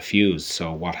got refused.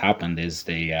 So what happened is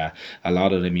a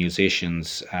lot of the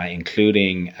musicians,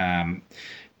 including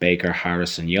Baker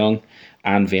Harrison Young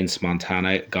and Vince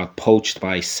Montana, got poached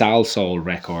by Sal Soul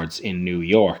Records in New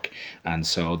York, and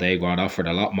so they got offered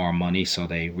a lot more money, so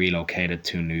they relocated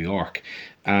to New York.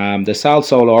 The Sal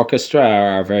Soul Orchestra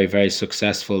are a very, very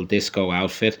successful disco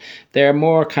outfit. They're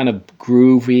more kind of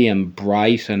groovy and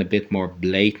bright and a bit more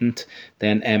blatant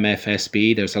than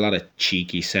MFSB. There's a lot of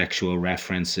cheeky sexual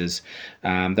references.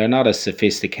 They're not as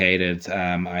sophisticated,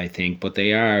 I think, but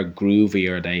they are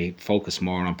groovier. They focus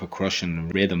more on percussion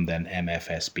and rhythm than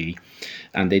MFSB.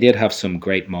 And they did have some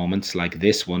great moments, like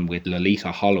this one with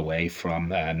Lolita Holloway from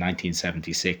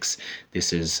 1976.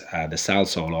 This is the Sal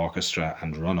Soul Orchestra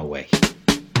and Runaway.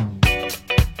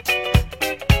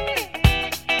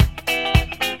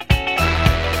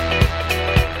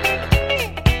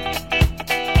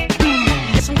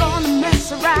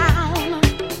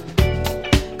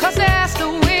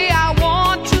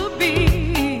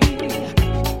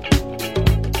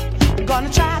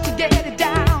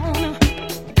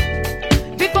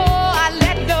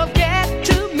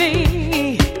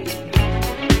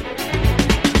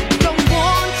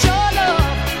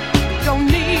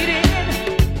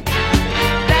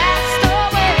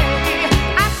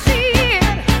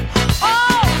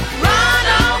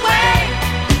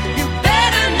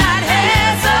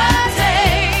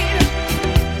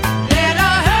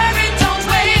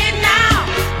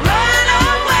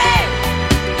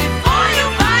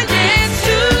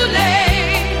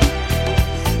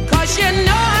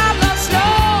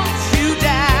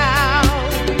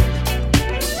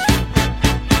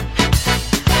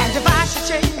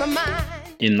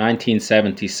 In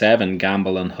 1977,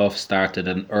 Gamble and Huff started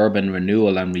an urban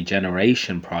renewal and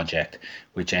regeneration project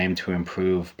which aimed to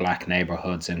improve black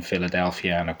neighborhoods in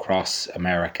Philadelphia and across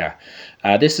America.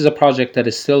 This is a project that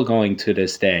is still going to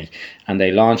this day, and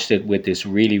they launched it with this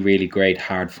really, really great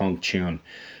hard funk tune,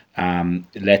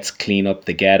 Let's Clean Up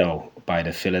the Ghetto by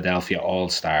the Philadelphia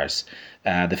All-Stars.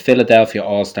 The Philadelphia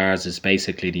All-Stars is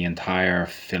basically the entire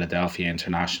Philadelphia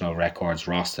International Records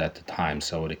roster at the time,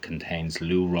 so it contains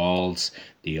Lou Rawls,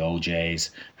 the OJs,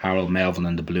 Harold Melvin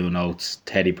and the Blue Notes,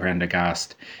 Teddy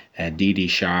Prendergast, Dee Dee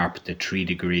Sharp, the 3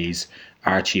 Degrees,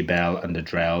 Archie Bell and the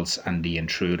Drells, and the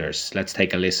Intruders. Let's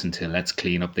take a listen to Let's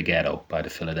Clean Up the Ghetto by the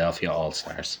Philadelphia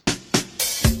All-Stars.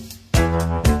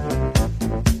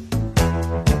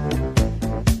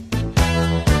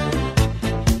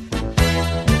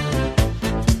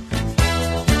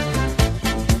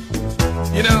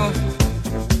 You know,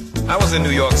 I was in New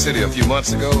York City a few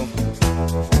months ago,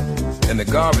 and the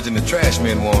garbage and the trash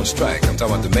men were on strike. I'm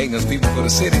talking about the maintenance people for the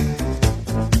city.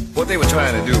 What they were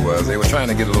trying to do was they were trying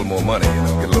to get a little more money, you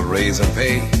know, get a little raise in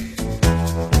pay.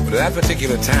 But at that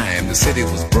particular time, the city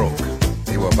was broke.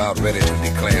 They were about ready to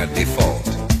declare default.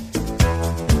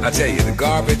 I tell you, the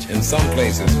garbage in some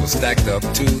places was stacked up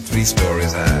 2-3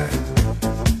 stories high.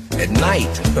 At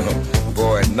night,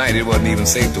 boy, at night it wasn't even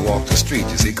safe to walk the street,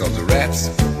 you see, because the rats,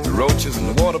 the roaches, and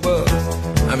the water bugs,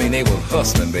 I mean, they were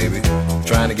hustling, baby,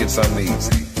 trying to get something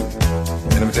easy.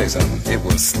 And let me tell you something, it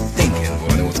was stinking, boy,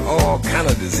 and there was all kind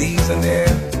of disease in there,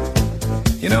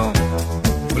 you know.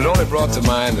 But it only brought to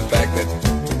mind the fact that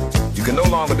you can no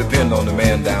longer depend on the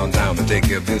man downtown to take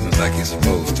care of business like he's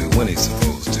supposed to, when he's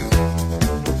supposed to.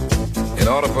 In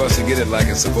order for us to get it like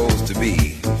it's supposed to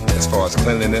be, as far as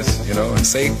cleanliness, you know, and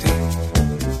safety,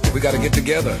 we got to get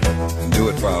together and do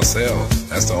it for ourselves.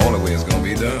 That's the only way it's going to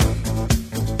be done.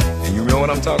 And you know what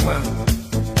I'm talking about?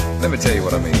 Let me tell you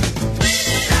what I mean.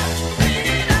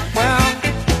 Well,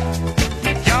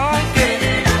 y'all get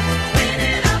it.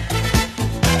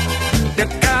 You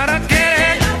gotta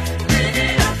get it.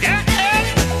 Yeah.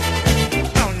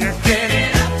 Don't you get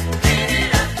it?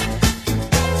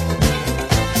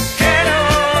 Get up.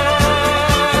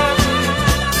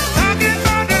 Talking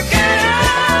about the ghetto.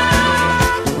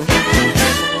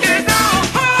 It's our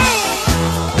home.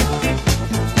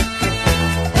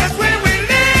 That's where we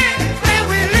live, where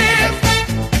we live.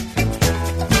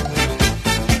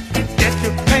 Get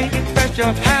your paint, brush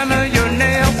your hammer, your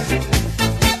nails.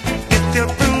 Get your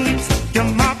brooms, your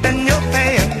mop and your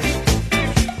pail.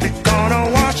 We're gonna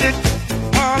wash it,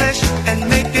 polish and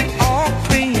make it all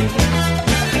clean.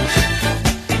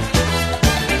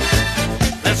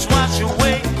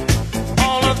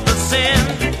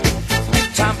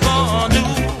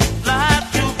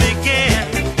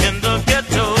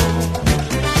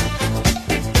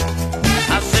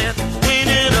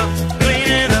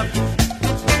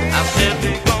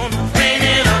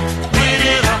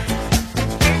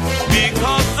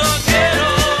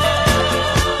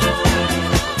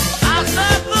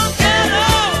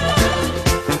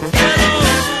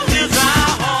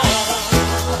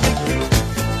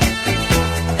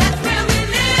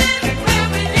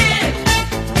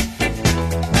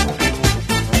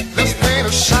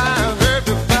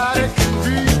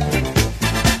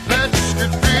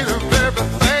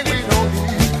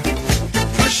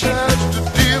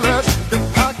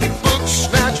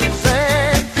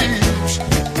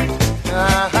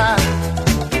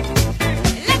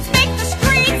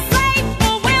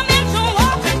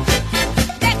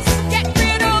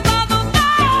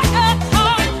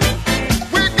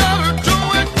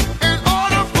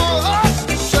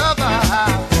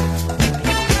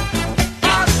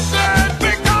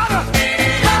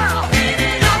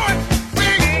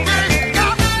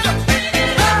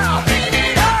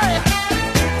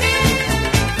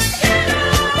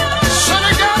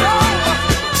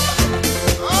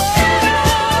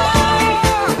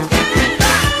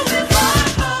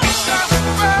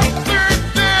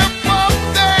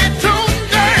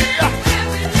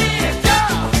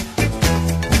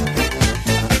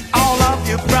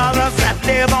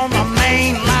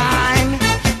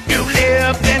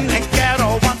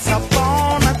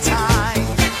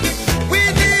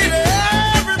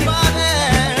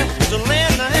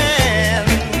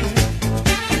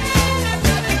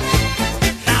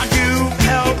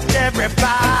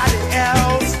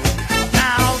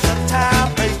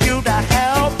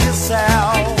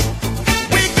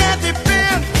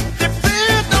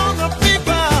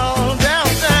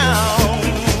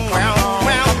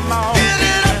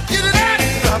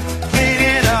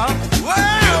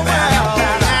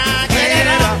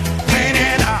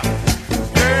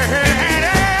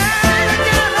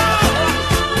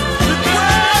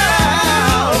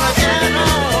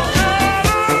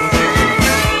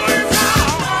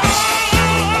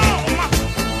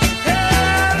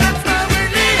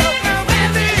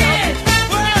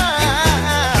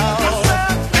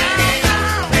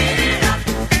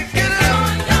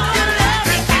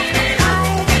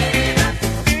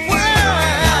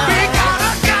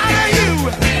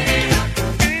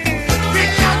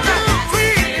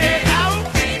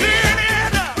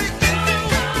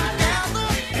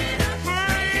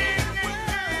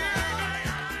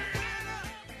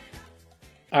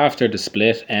 after the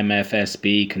split,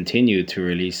 MFSB continued to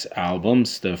release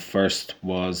albums. The first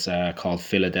was called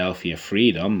Philadelphia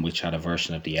Freedom, which had a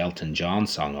version of the Elton John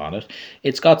song on it.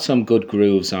 It's got some good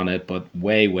grooves on it, but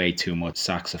way too much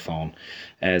saxophone.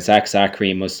 Zach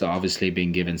Zachary must have obviously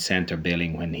been given centre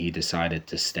billing when he decided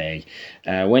to stay.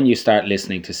 When you start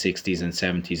listening to 60s and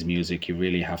 70s music, you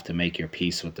really have to make your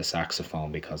peace with the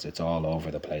saxophone because it's all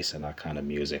over the place in that kind of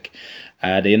music.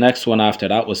 The next one after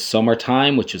that was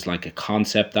Summertime, which is like a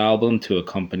concept album to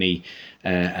accompany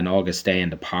An August Day in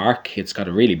the Park. It's got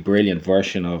a really brilliant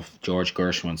version of George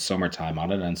Gershwin's Summertime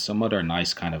on it and some other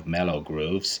nice kind of mellow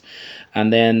grooves.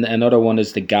 And then another one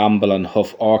is the Gamble and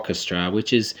Huff Orchestra,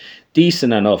 which is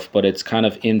decent enough, but it's kind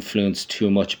of influenced too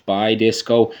much by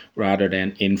disco rather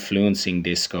than influencing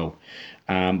disco.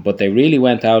 But they really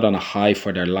went out on a high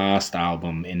for their last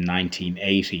album in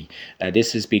 1980.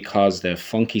 This is because the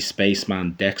funky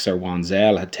spaceman Dexter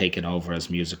Wansel had taken over as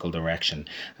musical direction.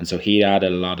 And so he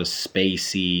added a lot of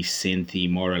spacey, synthy,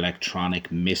 more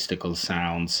electronic, mystical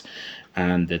sounds.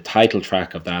 And the title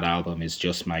track of that album is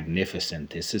just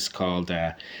magnificent. This is called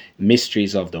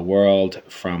Mysteries of the World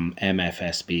from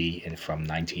MFSB from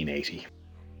 1980.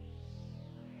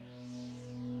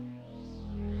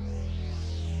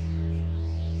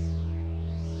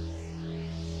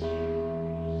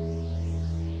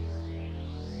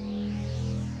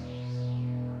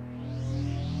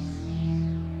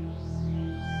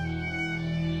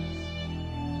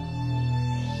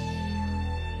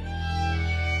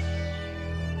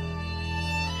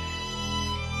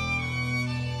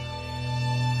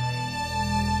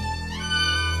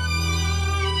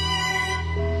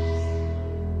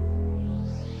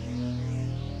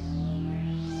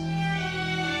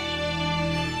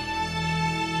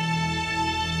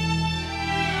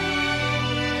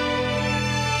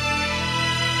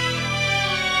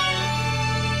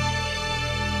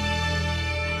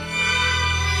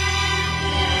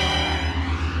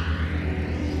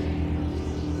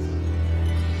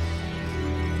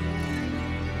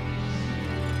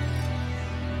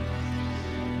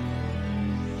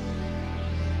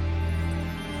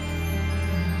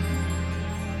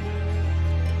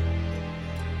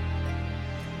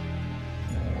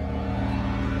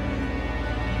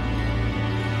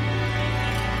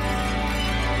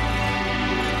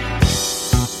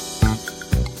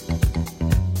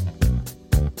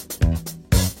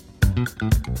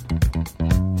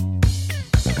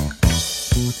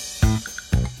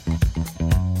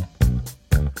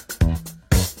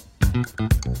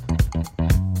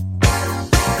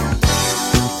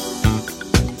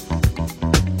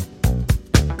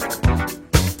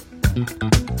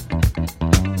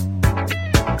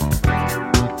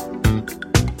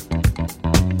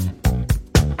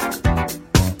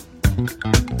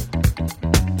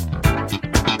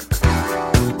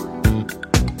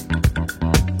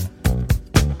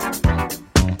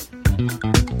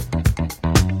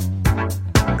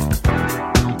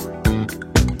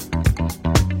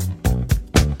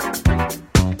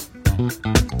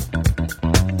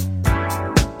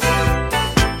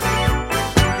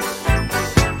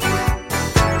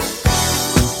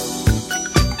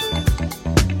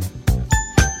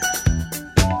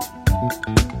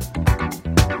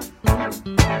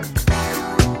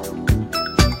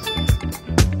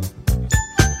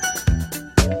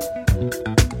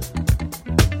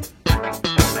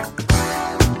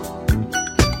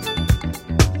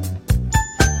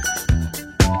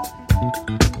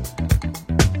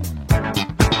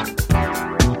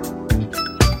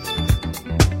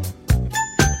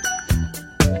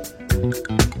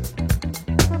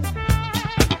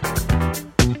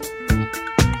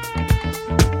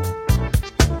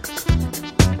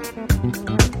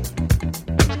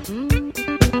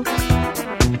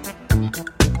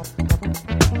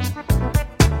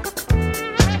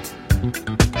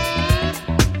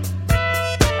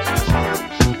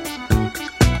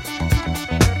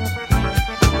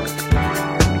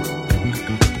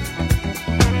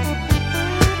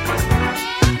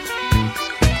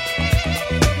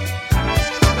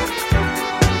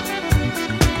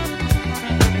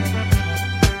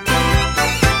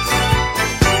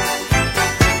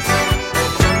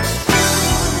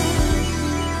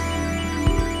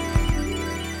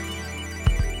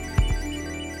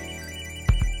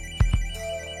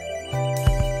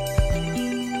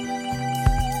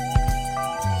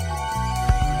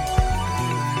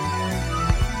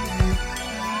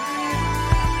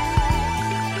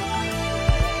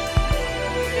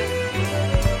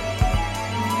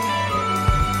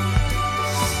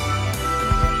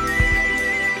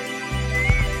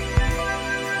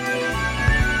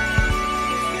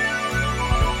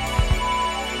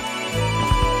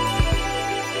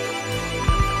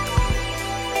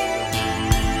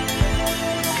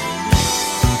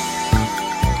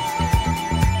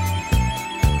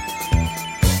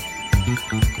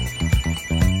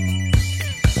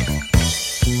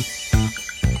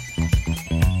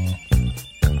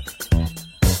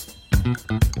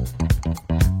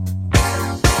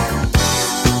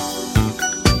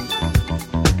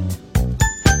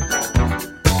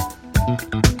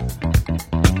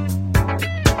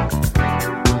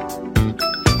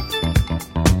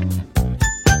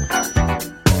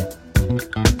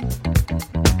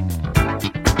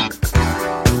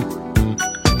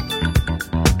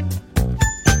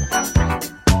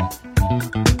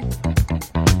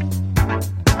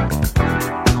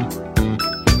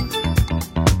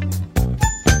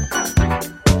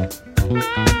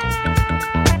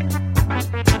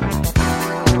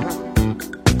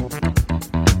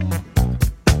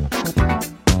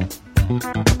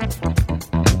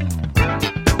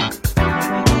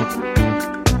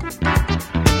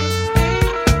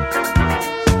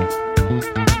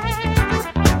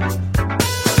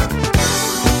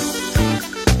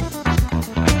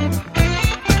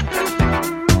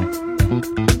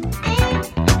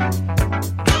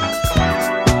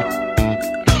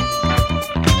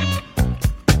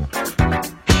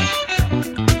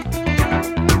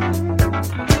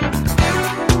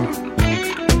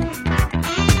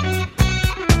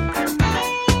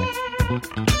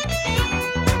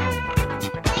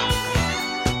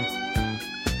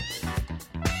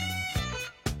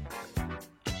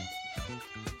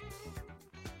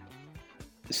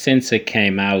 Since it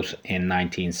came out in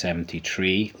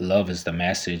 1973, Love is the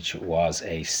Message was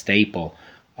a staple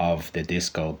of the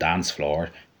disco dance floor,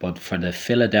 but for the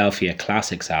Philadelphia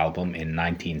Classics album in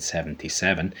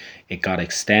 1977, it got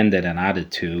extended and added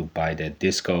to by the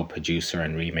disco producer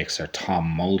and remixer Tom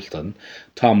Moulton.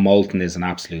 Tom Moulton is an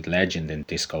absolute legend in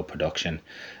disco production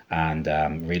and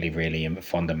really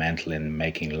fundamental in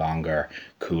making longer,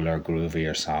 cooler,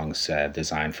 groovier songs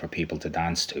designed for people to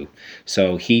dance to.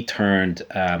 So he turned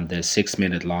the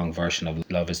 6-minute long version of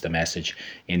Love is the Message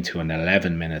into an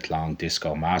 11-minute long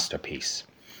disco masterpiece.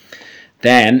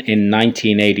 Then, in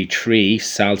 1983,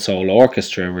 Salsoul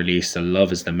Orchestra released a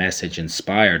Love is the Message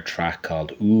inspired track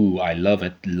called Ooh, I Love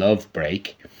It, Love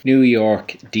Break. New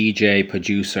York DJ,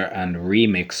 producer, and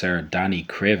remixer Danny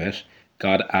Krivit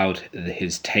got out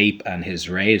his tape and his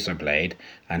razor blade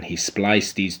and he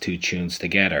spliced these two tunes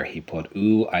together. He put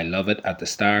Ooh, I Love It at the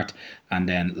start and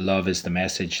then Love is the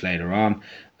Message later on,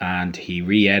 and he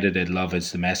re-edited Love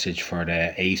is the Message for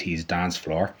the 80s dance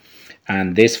floor.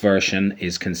 And this version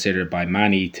is considered by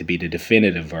many to be the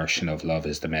definitive version of Love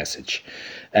is the Message.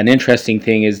 An interesting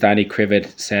thing is Danny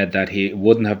Krivit said that it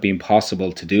wouldn't have been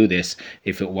possible to do this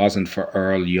if it wasn't for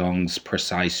Earl Young's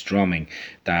precise drumming,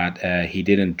 that he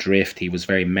didn't drift, he was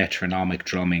very metronomic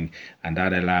drumming, and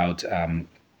that allowed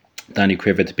Danny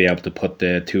Krivit to be able to put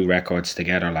the two records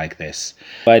together like this.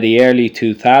 By the early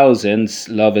 2000s,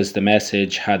 Love is the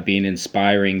Message had been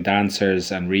inspiring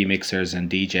dancers and remixers and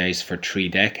DJs for 3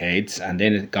 decades, and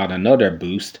then it got another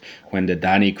boost when the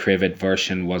Danny Krivit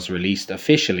version was released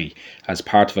officially as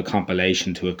part of a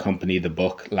compilation to accompany the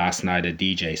book Last Night a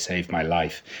DJ Saved My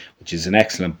Life, which is an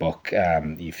excellent book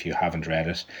if you haven't read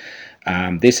it.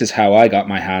 This is how I got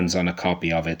my hands on a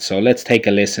copy of it. So let's take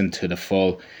a listen to the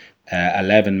full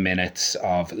 11 minutes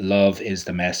of Love is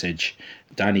the Message,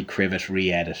 Danny Krivit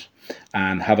re-edit,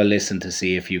 and have a listen to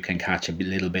see if you can catch a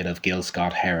little bit of Gil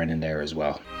Scott-Heron in there as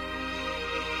well.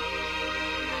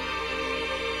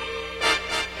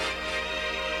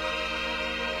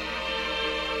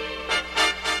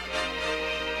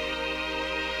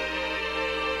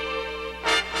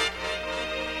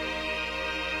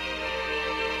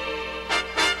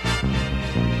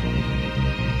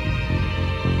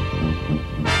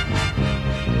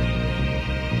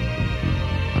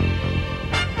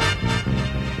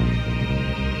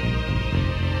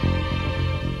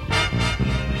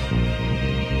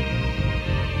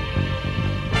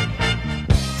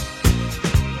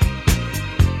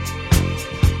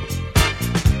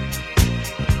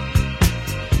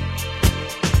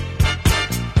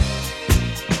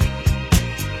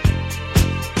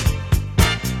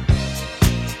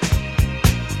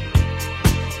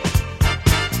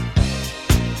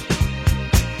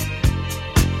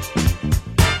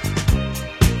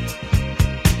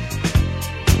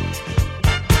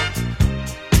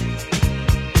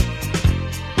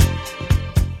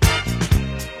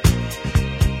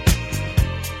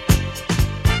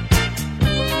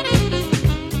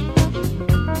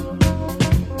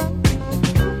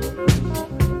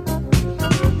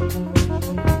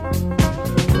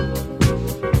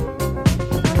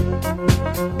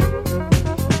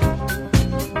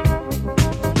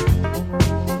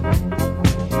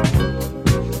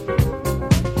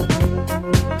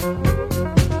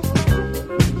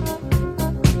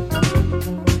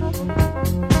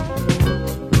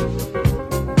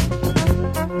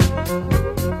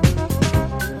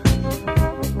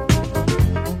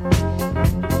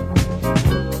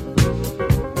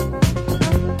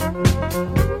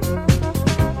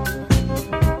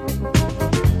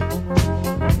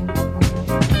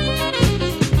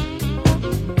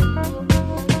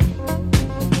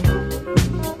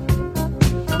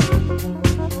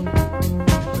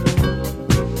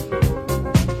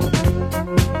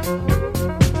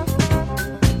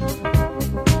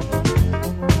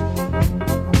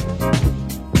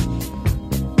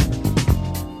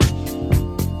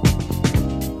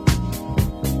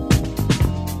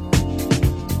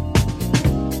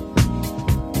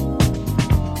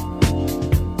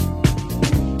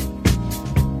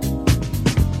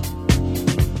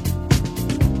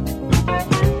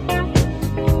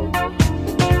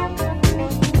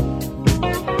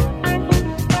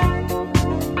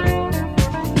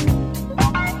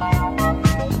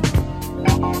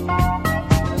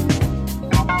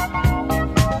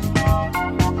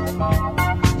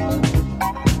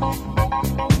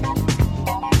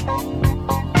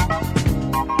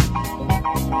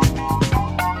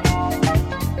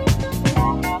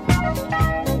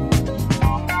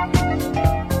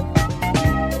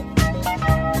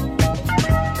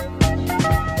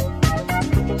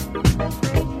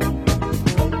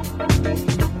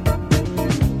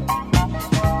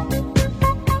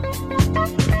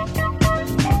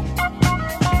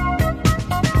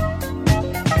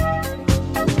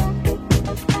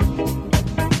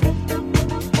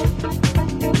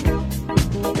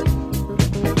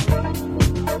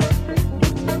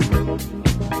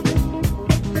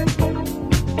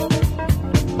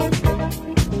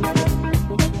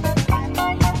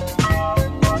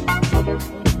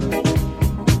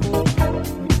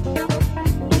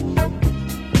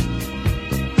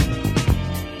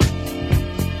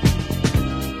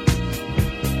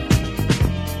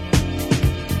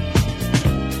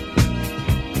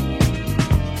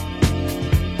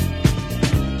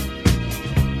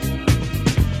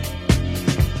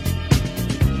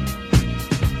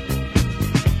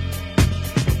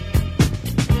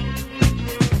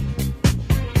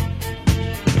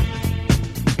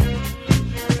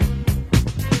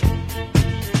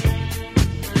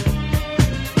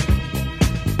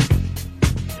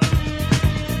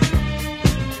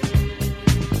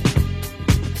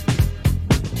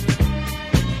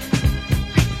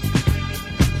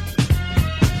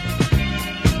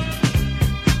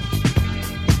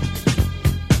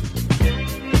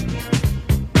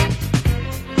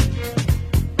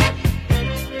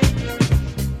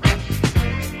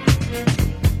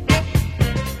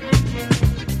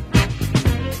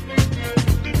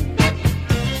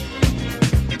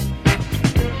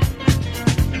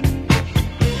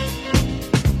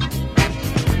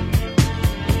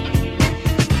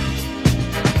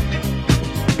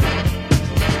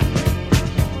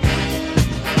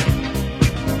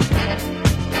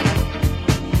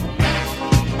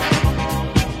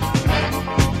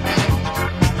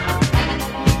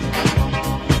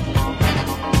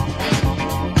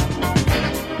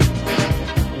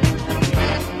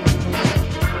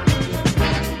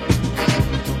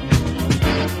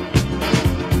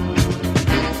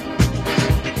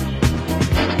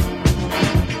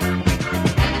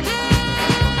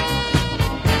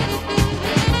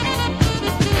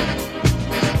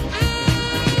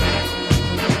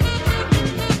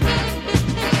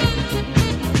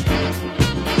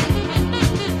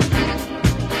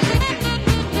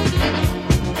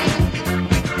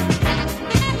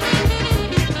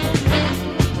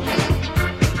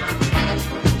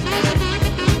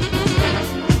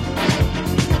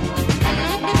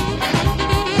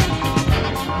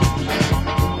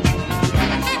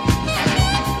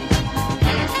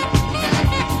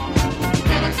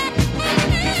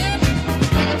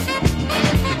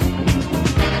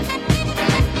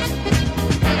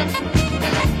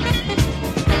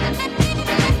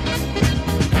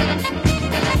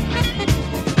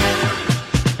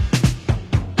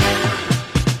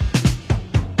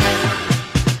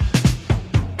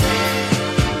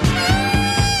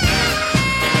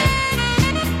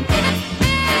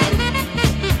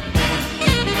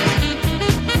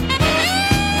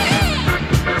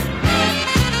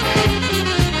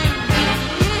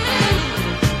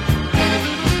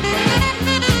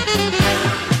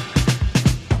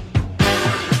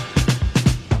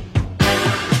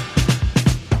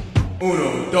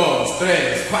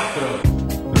 tres, cuatro.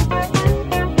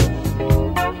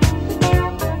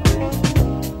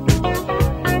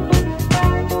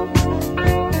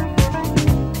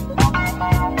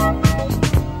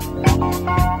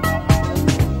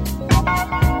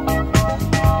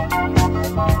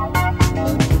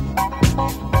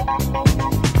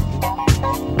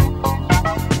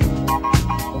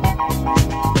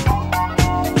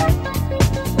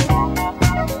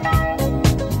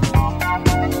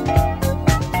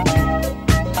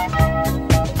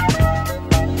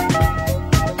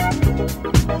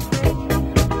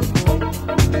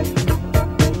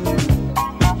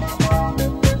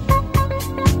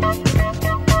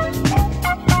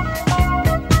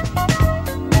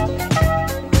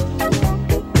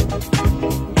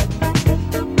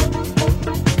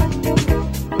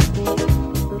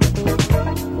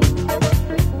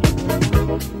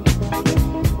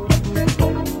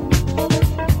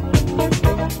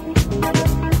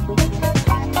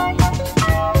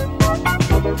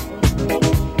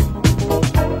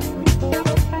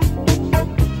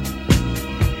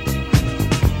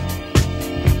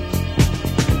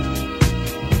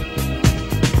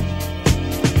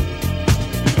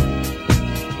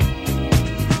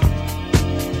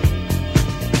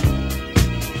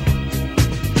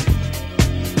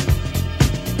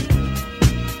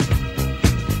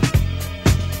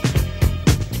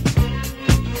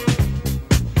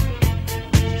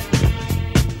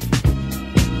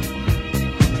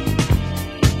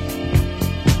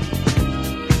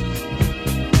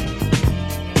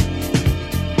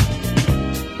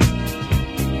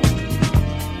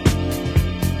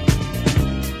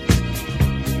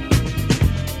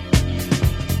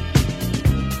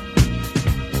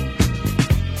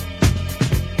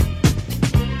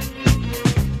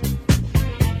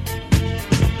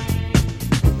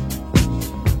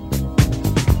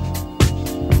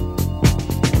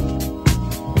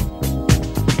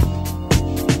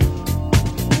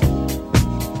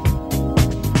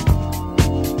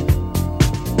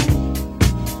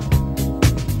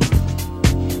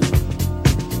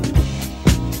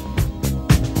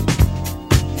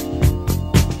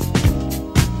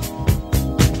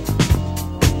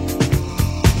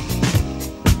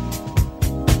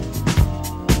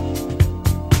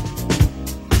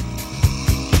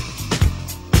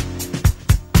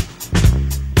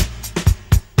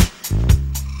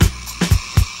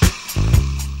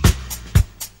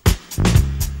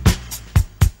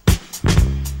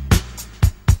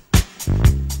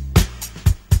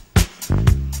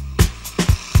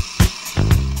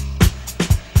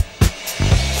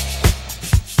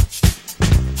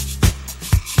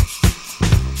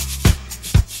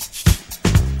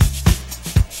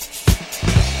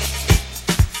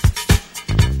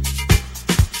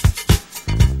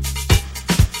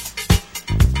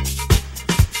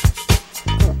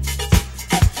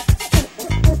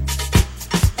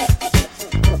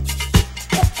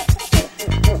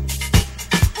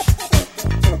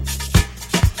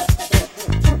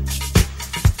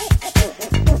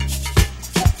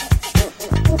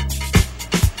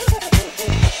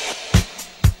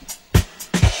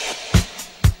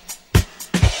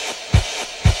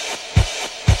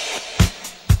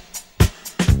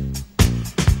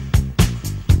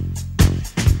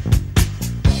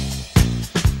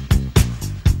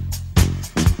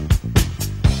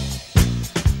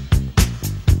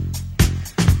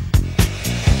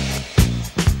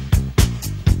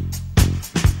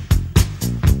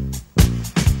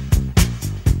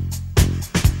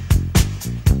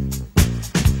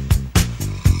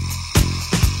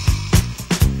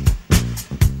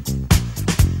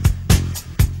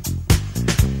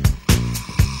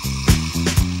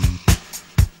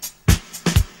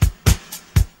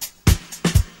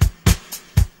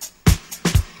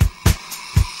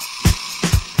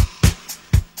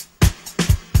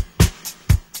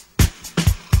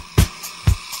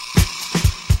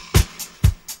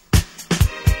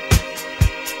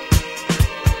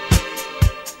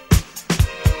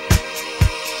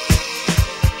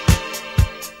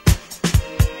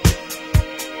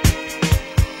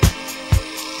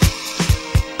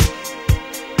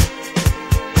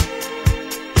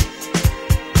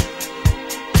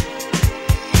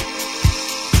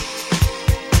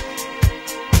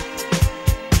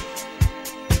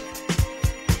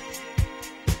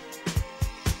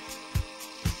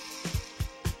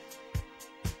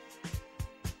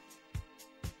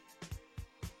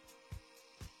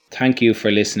 Thank you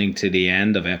for listening to the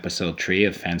end of episode 3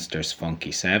 of Fenster's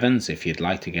Funky Sevens. If you'd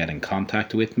like to get in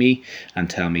contact with me and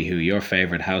tell me who your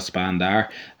favourite house band are,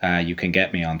 you can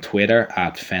get me on Twitter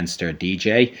at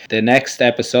FensterDJ. The next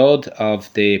episode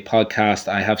of the podcast,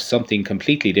 I have something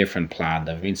completely different planned.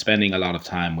 I've been spending a lot of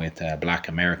time with Black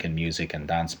American music and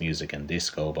dance music and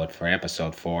disco, but for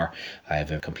episode 4, I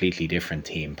have a completely different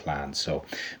theme planned. So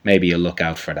maybe you'll look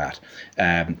out for that.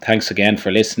 Thanks again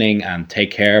for listening and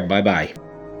take care. Bye-bye.